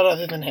 But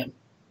other than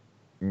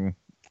him,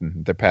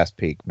 they're past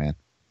peak, man.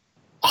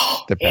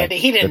 Oh, Andy,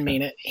 he didn't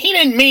mean it. He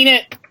didn't mean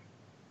it.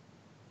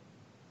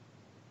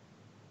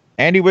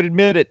 Andy would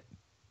admit it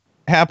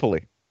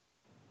happily.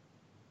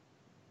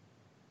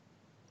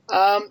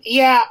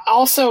 Yeah.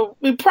 Also,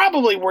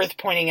 probably worth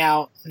pointing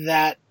out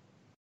that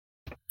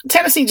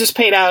Tennessee just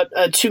paid out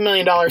a $2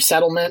 million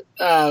settlement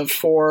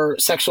for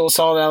sexual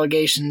assault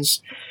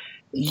allegations.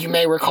 You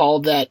may recall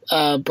that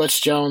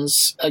Butch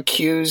Jones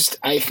accused,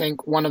 I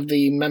think, one of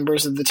the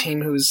members of the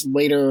team who's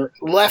later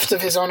left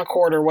of his own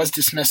accord or was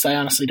dismissed, I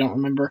honestly don't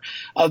remember,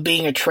 of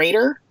being a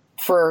traitor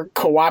for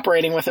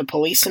cooperating with a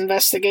police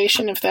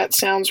investigation, if that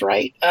sounds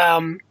right.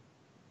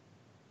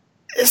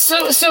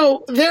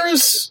 So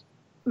there's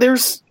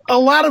a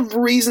lot of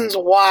reasons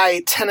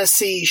why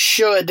Tennessee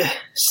should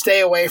stay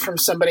away from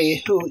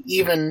somebody who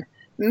even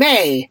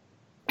may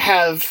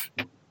have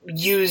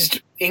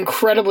used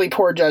incredibly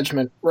poor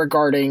judgment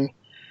regarding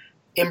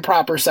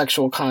improper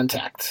sexual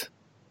contact.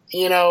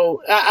 You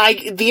know,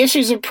 the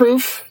issues of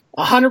proof,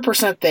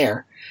 100%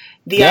 there.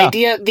 The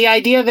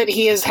idea that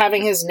he is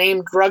having his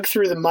name dragged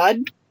through the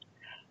mud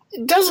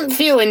doesn't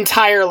feel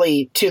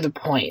entirely to the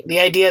point. The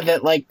idea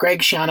that like Greg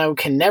Schiano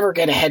can never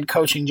get a head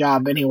coaching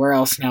job anywhere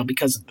else now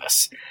because of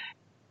this.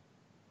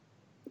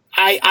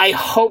 I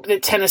hope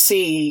that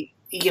Tennessee,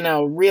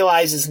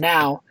 realizes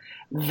now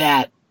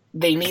that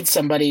they need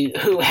somebody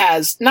who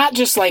has not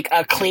just like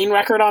a clean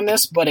record on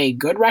this, but a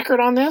good record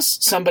on this.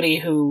 Somebody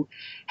who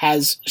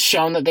has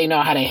shown that they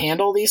know how to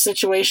handle these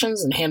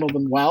situations and handle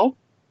them well.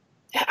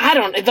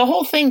 The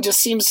whole thing just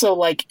seems so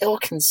like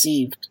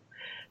ill-conceived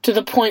to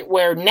the point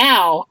where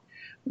now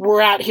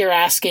we're out here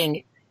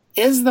asking,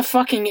 is the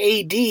fucking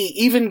AD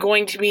even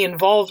going to be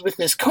involved with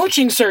this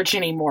coaching search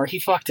anymore? He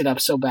fucked it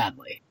up so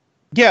badly.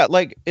 Yeah,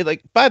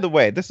 by the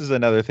way, this is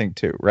another thing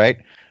too, right?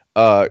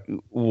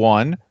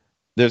 One,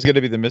 there's going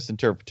to be the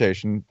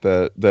misinterpretation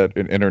that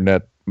an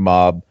internet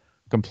mob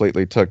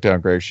completely took down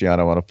Greg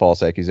Schiano on a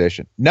false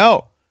accusation.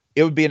 No,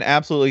 it would be an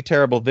absolutely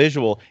terrible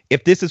visual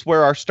if this is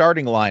where our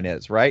starting line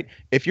is, right?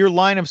 If your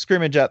line of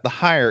scrimmage at the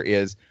hire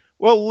is,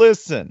 well,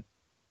 listen,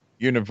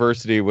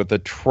 university with a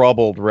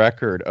troubled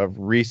record of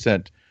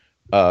recent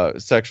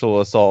sexual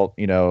assault,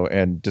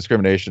 and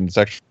discrimination,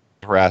 sexual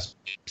harassment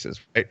cases,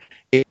 right?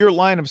 If your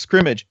line of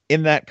scrimmage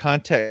in that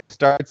context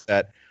starts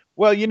at,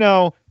 well,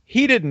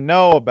 he didn't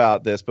know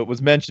about this, but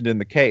was mentioned in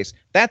the case,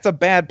 that's a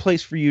bad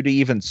place for you to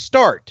even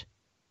start,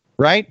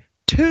 right?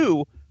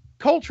 Two,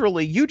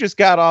 culturally, you just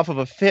got off of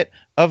a fit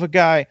of a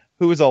guy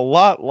who is a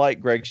lot like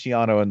Greg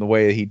Schiano in the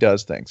way he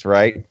does things,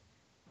 right?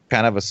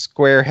 Kind of a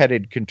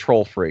square-headed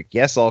control freak.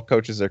 Yes, all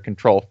coaches are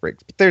control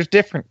freaks, but there's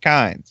different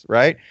kinds,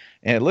 right?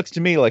 And it looks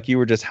to me like you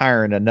were just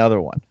hiring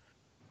another one.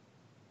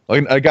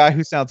 Like a guy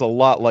who sounds a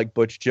lot like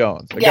Butch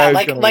Jones.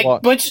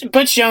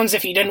 Butch Jones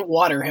if you didn't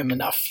water him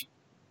enough.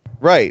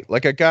 Right,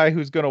 like a guy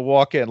who's going to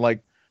walk in, like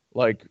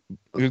Like,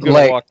 he's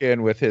going to walk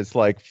in with his,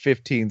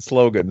 15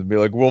 slogans and be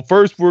like, well,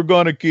 first we're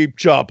going to keep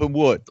chopping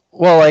wood.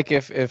 Well, like,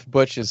 if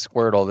Butch is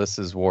Squirtle, this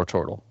is War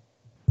Turtle.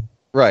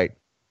 Right.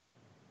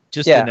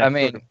 Just I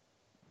mean,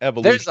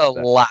 there's a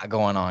lot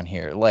going on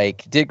here.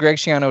 Like, did Greg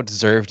Schiano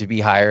deserve to be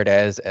hired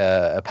as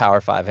a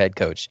Power 5 head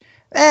coach?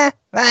 I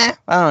don't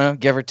know,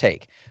 give or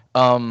take.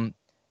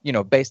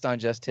 Based on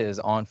just his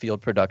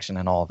on-field production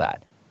and all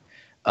that.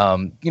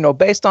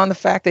 Based on the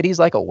fact that he's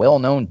like a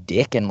well-known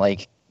dick and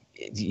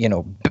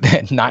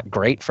not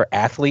great for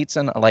athletes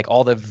and like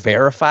all the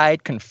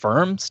verified,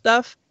 confirmed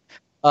stuff.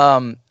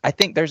 I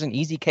think there's an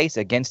easy case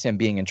against him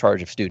being in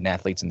charge of student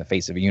athletes in the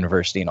face of a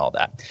university and all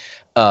that.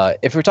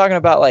 If we're talking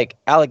about like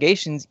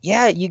allegations,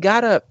 yeah, you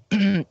gotta,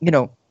 you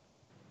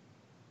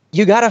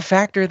gotta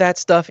factor that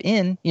stuff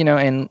in,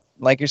 and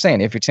like you're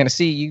saying, if you're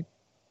Tennessee,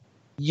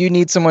 you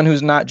need someone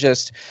who's not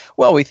just,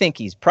 well, we think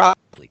he's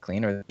probably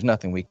clean or there's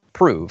nothing we can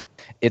prove.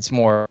 It's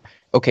more,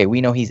 okay,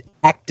 we know he's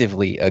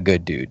actively a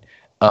good dude.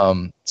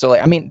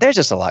 There's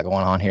just a lot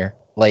going on here.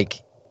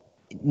 Like,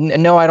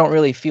 no, I don't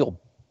really feel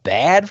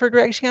bad for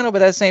Greg Schiano,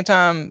 but at the same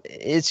time,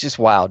 it's just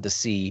wild to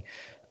see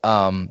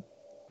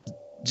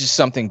just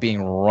something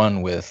being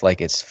run with like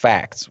it's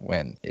facts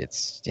when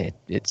it's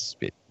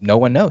no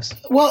one knows.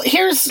 Well,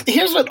 here's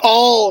what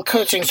all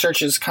coaching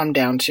searches come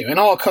down to, and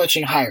all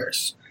coaching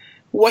hires.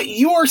 What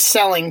you're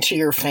selling to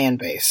your fan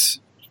base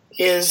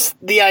is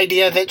the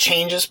idea that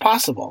change is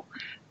possible,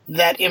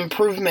 that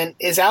improvement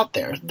is out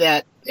there,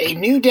 that a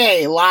new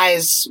day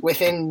lies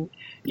within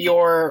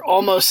your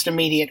almost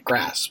immediate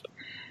grasp.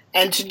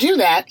 And to do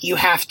that, you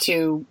have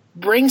to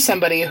bring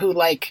somebody who,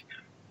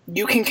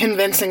 you can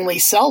convincingly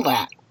sell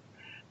that.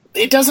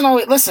 It doesn't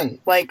always... Listen,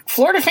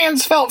 Florida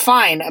fans felt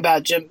fine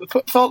about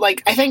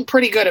I think,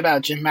 pretty good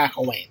about Jim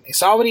McElwain. They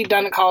saw what he'd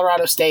done at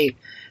Colorado State,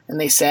 and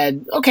they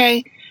said,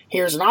 okay,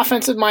 here's an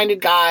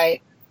offensive-minded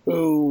guy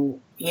who,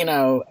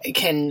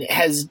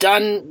 has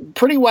done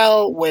pretty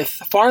well with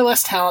far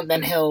less talent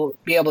than he'll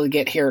be able to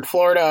get here at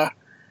Florida.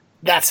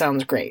 That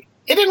sounds great.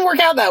 It didn't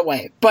work out that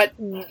way, but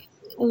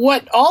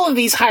what all of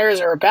these hires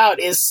are about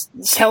is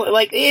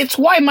it's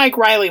why Mike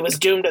Riley was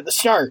doomed at the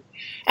start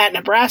at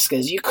Nebraska.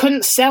 You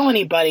couldn't sell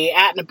anybody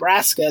at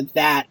Nebraska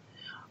that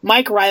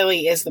Mike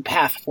Riley is the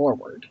path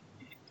forward.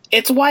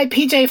 It's why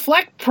PJ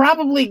Fleck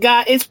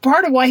it's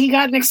part of why he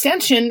got an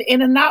extension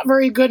in a not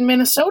very good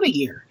Minnesota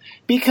year,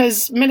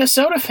 because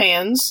Minnesota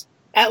fans,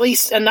 at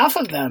least enough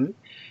of them,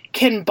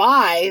 can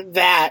buy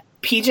that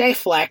PJ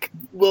Fleck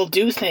will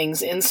do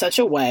things in such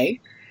a way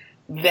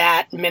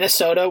that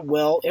Minnesota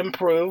will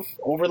improve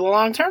over the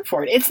long term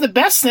for it. It's the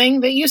best thing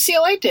that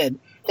UCLA did.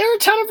 There are a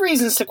ton of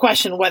reasons to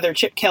question whether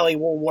Chip Kelly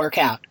will work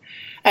out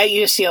at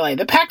UCLA.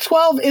 The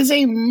Pac-12 is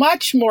a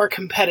much more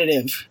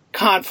competitive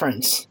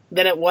conference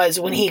than it was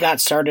when he got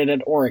started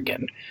at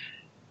Oregon.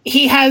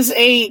 He has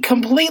a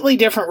completely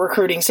different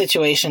recruiting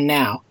situation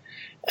now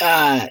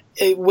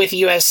with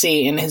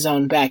USC in his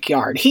own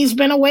backyard. He's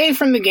been away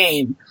from the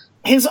game.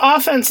 His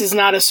offense is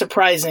not as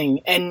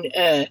surprising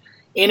and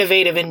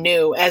innovative and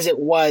new as it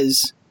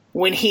was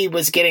when he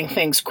was getting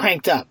things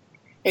cranked up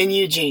in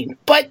Eugene.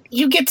 But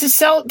you get to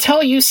tell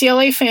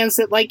UCLA fans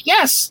that,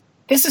 yes,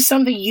 this is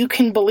something you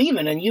can believe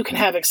in and you can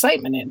have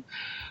excitement in.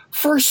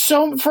 For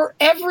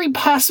every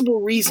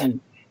possible reason,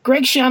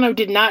 Greg Schiano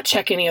did not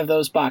check any of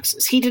those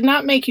boxes. He did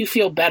not make you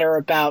feel better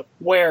about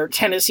where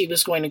Tennessee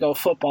was going to go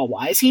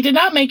football-wise. He did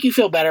not make you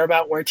feel better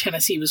about where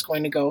Tennessee was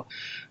going to go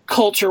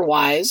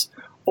culture-wise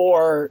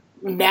or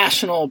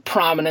national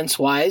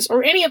prominence-wise,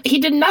 or he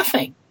did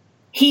nothing.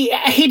 He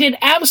did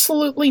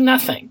absolutely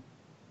nothing.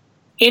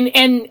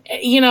 And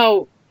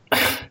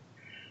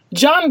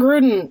John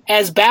Gruden,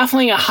 as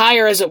baffling a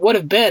hire as it would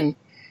have been,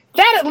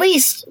 that at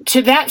least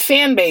to that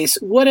fan base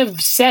would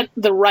have set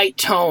the right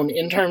tone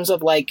in terms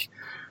of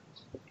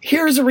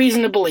here's a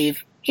reason to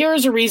believe.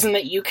 Here's a reason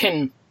that you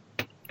can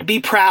be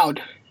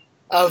proud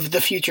of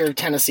the future of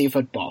Tennessee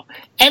football.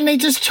 And they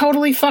just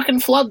totally fucking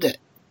flubbed it.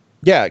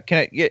 Yeah,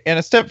 and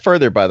a step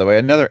further, by the way,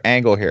 another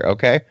angle here,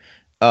 okay?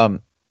 All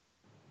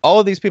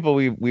of these people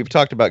we've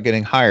talked about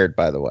getting hired,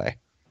 by the way,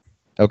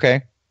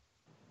 okay?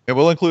 And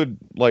we'll include,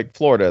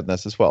 Florida in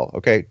this as well,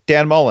 okay?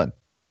 Dan Mullen,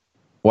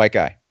 white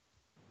guy.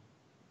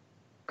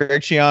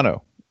 Greg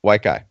Schiano,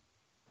 white guy.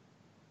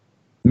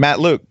 Matt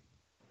Luke,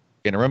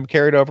 interim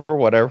carried over,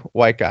 whatever,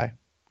 white guy,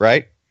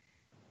 right?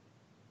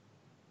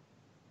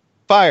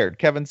 Fired,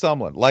 Kevin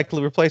Sumlin,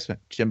 likely replacement,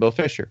 Jimbo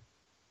Fisher,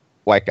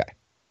 white guy.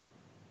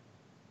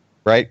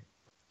 Right?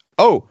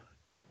 Oh,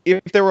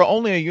 if there were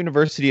only a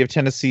University of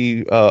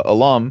Tennessee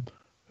alum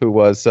who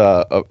was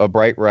a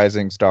bright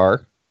rising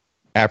star,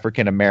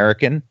 African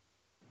American,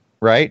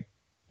 right?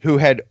 Who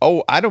had,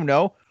 I don't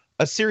know,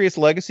 a serious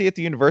legacy at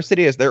the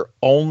university as their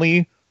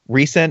only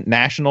recent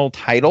national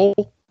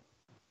title.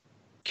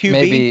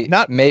 QB,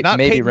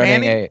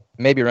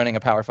 maybe running a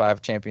Power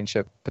 5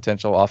 championship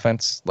potential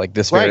offense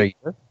this very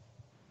year.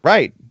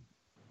 Right.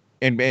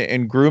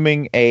 And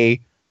grooming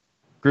a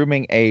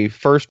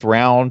first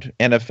round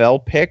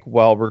NFL pick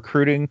while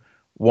recruiting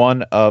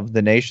one of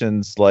the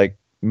nation's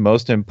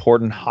most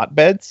important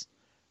hotbeds,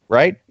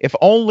 right? If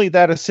only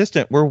that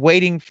assistant were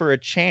waiting for a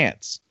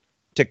chance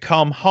to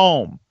come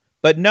home.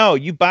 But no,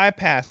 you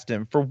bypassed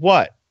him for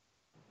what?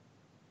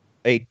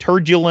 A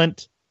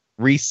turbulent,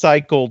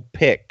 recycled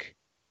pick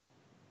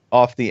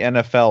off the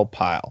NFL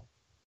pile.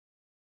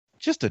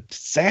 Just a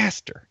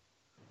disaster.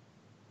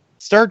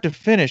 Start to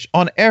finish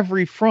on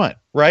every front,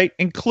 right?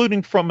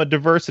 Including from a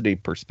diversity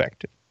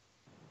perspective.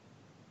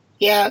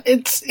 Yeah,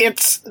 it's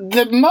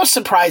the most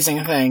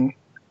surprising thing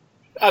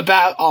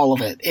about all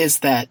of it is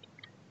that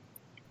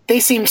they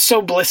seemed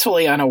so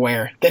blissfully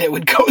unaware that it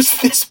would go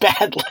this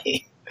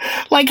badly.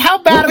 Like,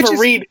 how bad of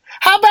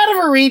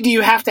a read do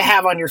you have to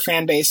have on your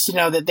fan base to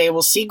know that they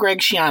will see Greg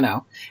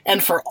Schiano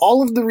and, for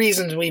all of the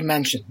reasons we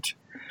mentioned,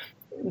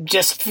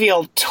 just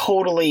feel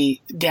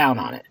totally down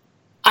on it?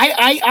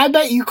 I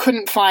bet you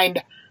couldn't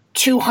find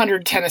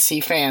 200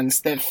 Tennessee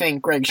fans that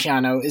think Greg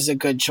Schiano is a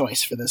good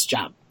choice for this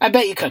job. I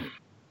bet you couldn't.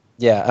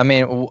 Yeah, I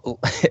mean,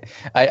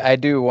 I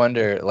do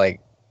wonder,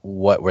 like,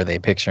 what were they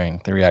picturing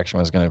the reaction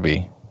was going to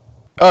be?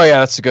 Oh, yeah,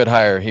 that's a good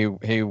hire.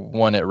 He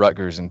won at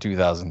Rutgers in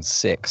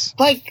 2006.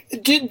 Like,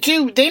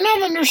 do they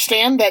not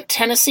understand that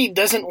Tennessee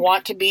doesn't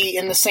want to be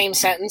in the same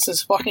sentence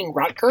as fucking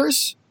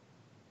Rutgers?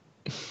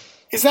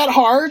 Is that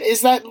hard?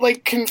 Is that,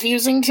 like,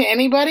 confusing to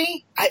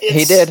anybody?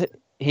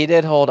 He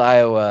did hold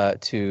Iowa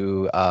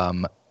to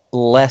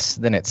less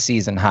than its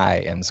season high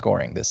in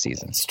scoring this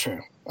season.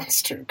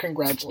 That's true.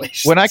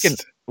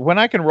 Congratulations. When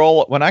I can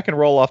roll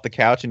off the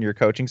couch in your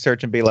coaching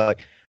search and be like,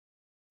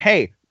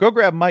 hey, go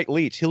grab Mike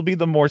Leach. He'll be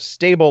the more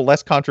stable,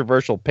 less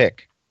controversial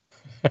pick.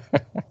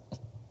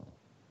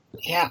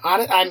 Yeah,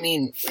 I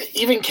mean,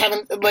 even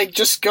Kevin, like,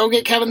 just go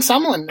get Kevin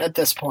Sumlin at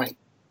this point.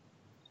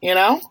 You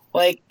know?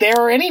 Like, there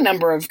are any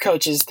number of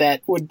coaches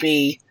that would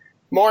be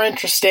more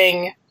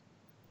interesting,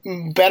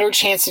 better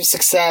chance of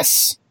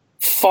success,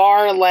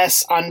 far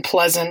less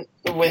unpleasant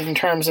in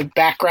terms of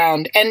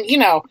background. And, you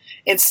know,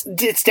 it's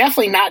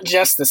definitely not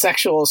just the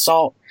sexual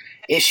assault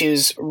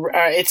issues.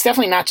 It's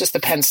definitely not just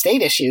the Penn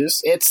State issues.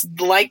 It's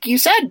like you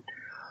said,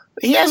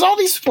 he has all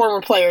these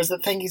former players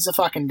that think he's a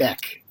fucking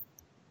dick.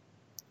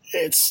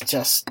 It's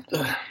just,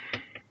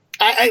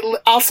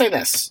 I'll say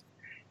this.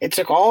 It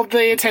took all of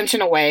the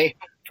attention away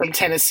from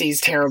Tennessee's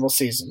terrible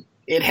season.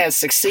 It has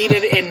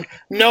succeeded in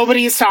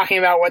nobody is talking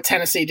about what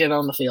Tennessee did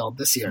on the field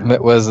this year.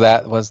 Was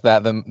that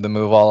the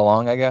move all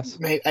along, I guess?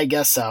 I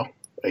guess so.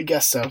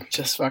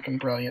 Just fucking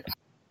brilliant.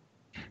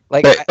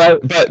 Like,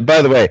 but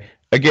by the way,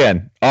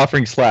 again,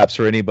 offering slaps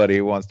for anybody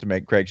who wants to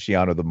make Greg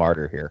Schiano the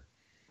martyr here.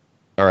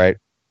 All right.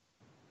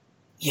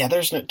 Yeah,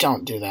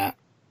 don't do that.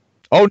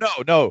 Oh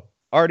no,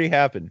 already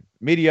happened.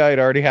 Mediaite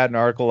already had an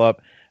article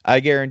up. I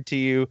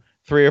guarantee you,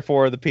 3 or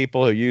 4 of the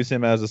people who use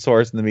him as a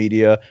source in the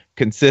media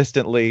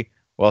consistently,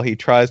 while he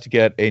tries to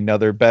get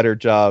another better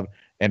job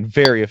and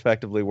very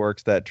effectively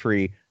works that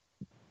tree,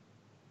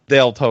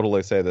 they'll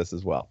totally say this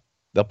as well.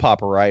 They'll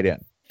pop right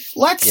in.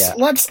 Let's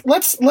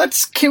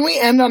can we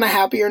end on a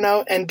happier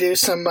note and do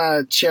some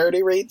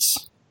charity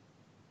reads?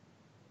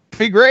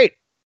 Be great.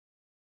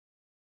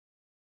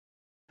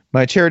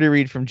 My charity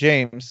read from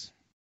James.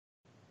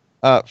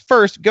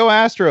 First, go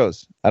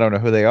Astros. I don't know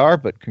who they are,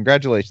 but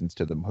congratulations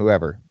to them,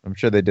 whoever. I'm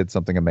sure they did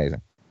something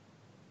amazing.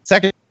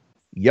 Second,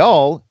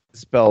 y'all,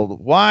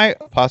 spelled Y''ALL,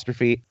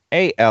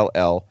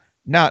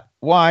 not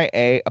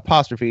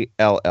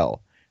YA''LL.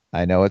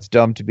 I know it's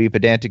dumb to be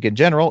pedantic in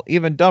general,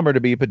 even dumber to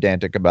be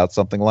pedantic about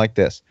something like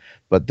this.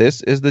 But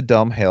this is the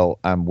dumb hill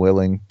I'm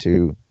willing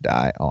to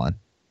die on.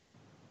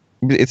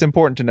 It's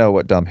important to know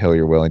what dumb hill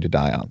you're willing to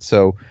die on.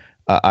 So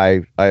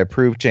I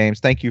approve, James.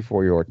 Thank you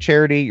for your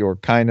charity, your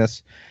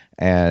kindness,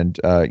 and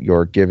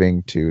your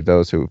giving to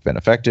those who have been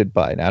affected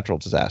by natural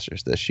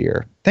disasters this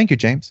year. Thank you,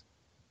 James.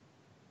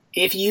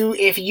 If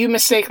you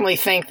mistakenly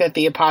think that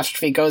the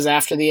apostrophe goes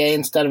after the A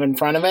instead of in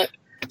front of it,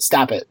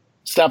 stop it.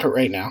 Stop it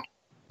right now.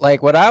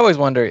 Like, what I always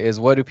wonder is,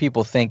 what do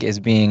people think is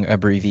being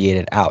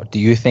abbreviated out? Do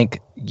you think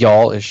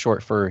y'all is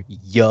short for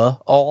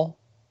ya-all?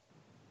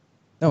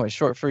 No, it's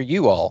short for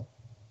you all.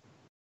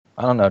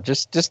 I don't know.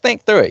 Just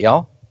think through it,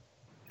 y'all.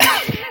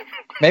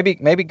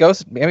 maybe go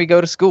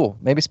to school.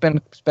 Maybe spend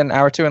an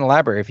hour or two in the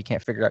library if you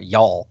can't figure out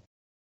y'all.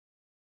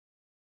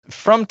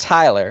 From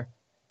Tyler,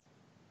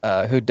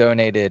 who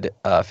donated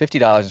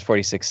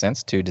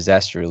 $50.46 to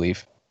disaster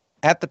relief.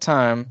 At the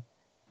time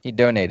he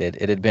donated,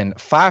 it had been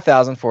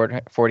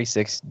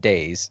 5,446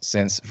 days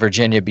since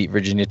Virginia beat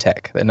Virginia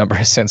Tech. That number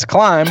has since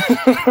climbed.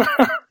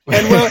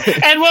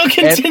 and will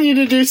continue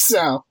to do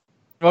so.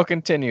 We'll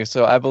continue.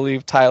 So I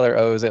believe Tyler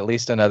owes at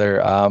least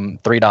another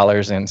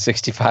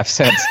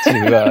 $3.65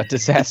 to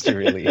disaster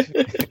relief.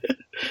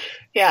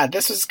 Yeah,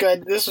 this was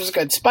good.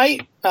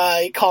 Spite,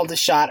 he called the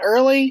shot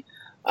early.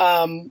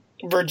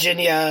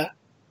 Virginia,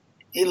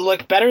 it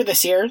looked better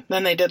this year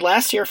than they did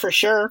last year for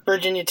sure.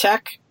 Virginia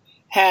Tech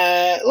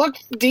had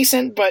looked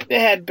decent, but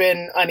it had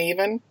been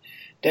uneven.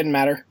 Didn't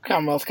matter.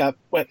 Commonwealth Cup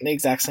went the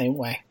exact same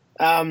way.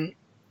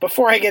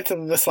 Before I get to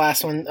this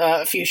last one,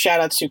 a few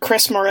shout-outs to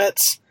Chris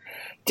Moritz,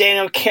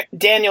 Daniel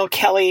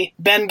Kelly,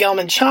 Ben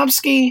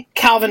Gelman-Chomsky,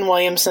 Calvin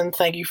Williamson.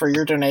 Thank you for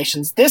your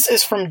donations. This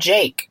is from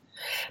Jake.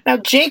 Now,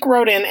 Jake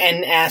wrote in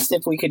and asked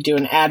if we could do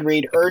an ad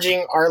read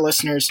urging our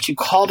listeners to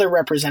call their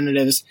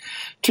representatives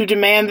to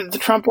demand that the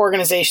Trump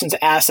Organization's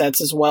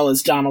assets, as well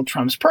as Donald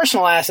Trump's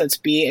personal assets,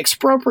 be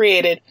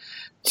expropriated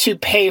to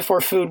pay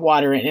for food,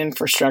 water, and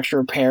infrastructure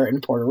repair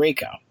in Puerto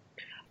Rico.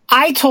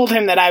 I told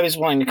him that I was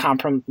willing to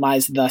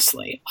compromise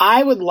thusly.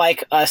 I would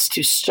like us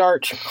to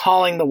start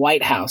calling the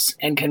White House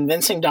and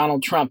convincing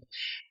Donald Trump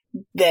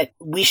that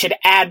we should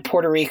add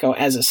Puerto Rico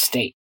as a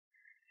state.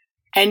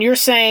 And you're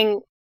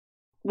saying,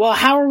 well,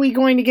 how are we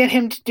going to get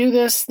him to do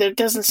this? There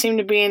doesn't seem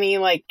to be any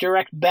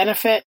direct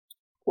benefit.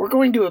 We're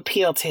going to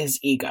appeal to his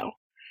ego.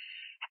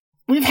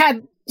 We've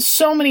had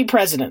so many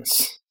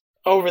presidents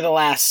all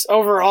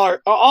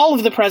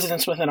of the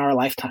presidents within our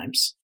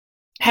lifetimes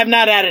have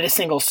not added a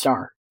single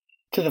star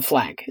to the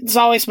flag. It's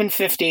always been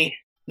 50.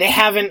 They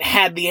haven't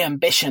had the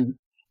ambition,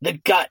 the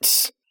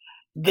guts,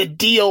 the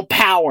deal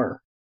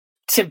power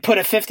to put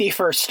a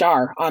 51st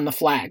star on the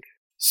flag.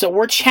 So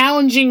we're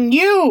challenging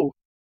you,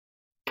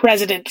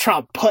 President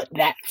Trump, put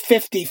that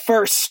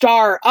 51st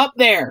star up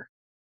there.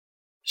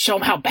 Show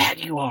them how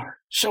bad you are.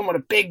 Show them what a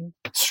big,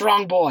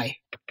 strong boy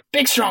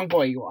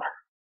you are.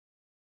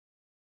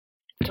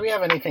 Do we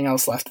have anything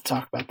else left to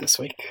talk about this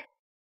week?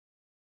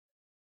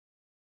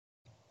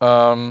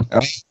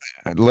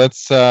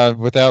 Let's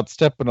without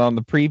stepping on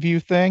the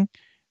preview thing,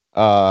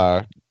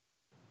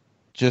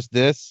 just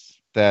this,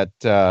 that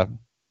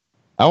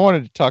I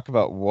wanted to talk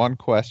about one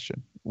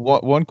question.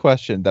 One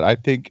question that I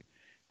think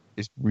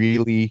is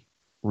really,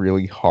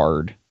 really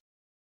hard.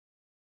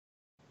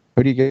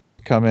 Who do you get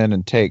to come in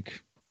and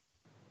take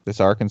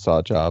this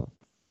Arkansas job?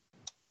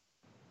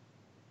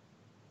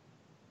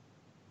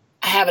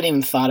 I haven't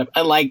even thought of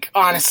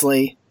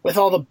honestly, with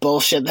all the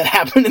bullshit that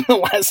happened in the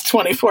last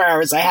 24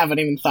 hours, I haven't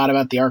even thought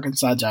about the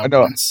Arkansas job. I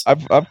know. Once.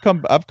 I've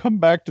come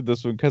back to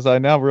this one because I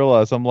now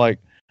realize I'm like,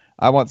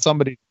 I want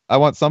somebody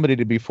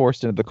to be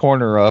forced into the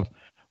corner of,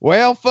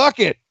 well, fuck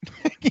it.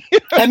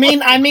 I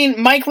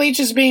mean, Mike Leach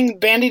is being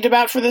bandied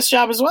about for this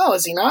job as well,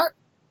 is he not?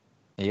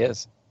 He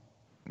is.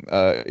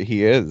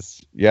 He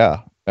is.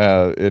 Yeah.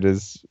 It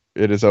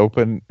is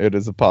open. It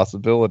is a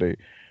possibility.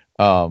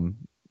 I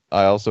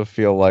also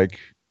feel like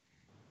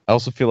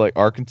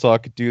Arkansas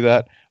could do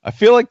that. I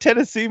feel like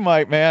Tennessee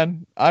might,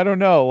 man. I don't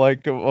know.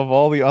 Of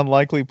all the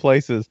unlikely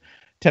places,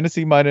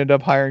 Tennessee might end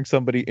up hiring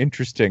somebody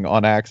interesting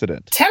on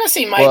accident.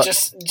 Tennessee might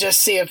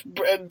just see if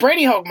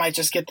Brady Hoke might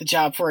just get the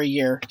job for a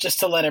year just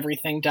to let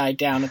everything die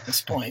down at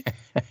this point.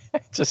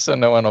 Just so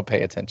no one will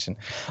pay attention.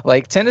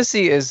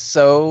 Tennessee is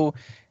so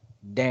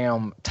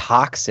damn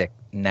toxic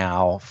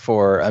now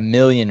for a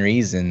million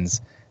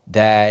reasons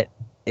that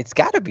it's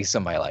got to be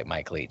somebody like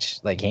Mike Leach.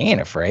 He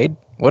ain't afraid.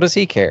 What does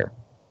he care?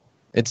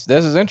 This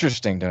is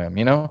interesting to him,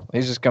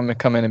 He's just come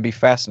in and be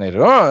fascinated.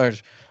 Oh,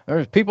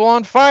 there's people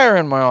on fire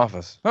in my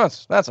office.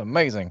 That's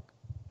amazing.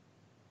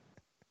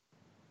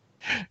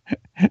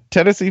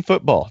 Tennessee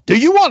football. Do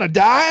you want to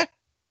die?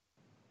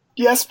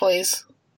 Yes, please.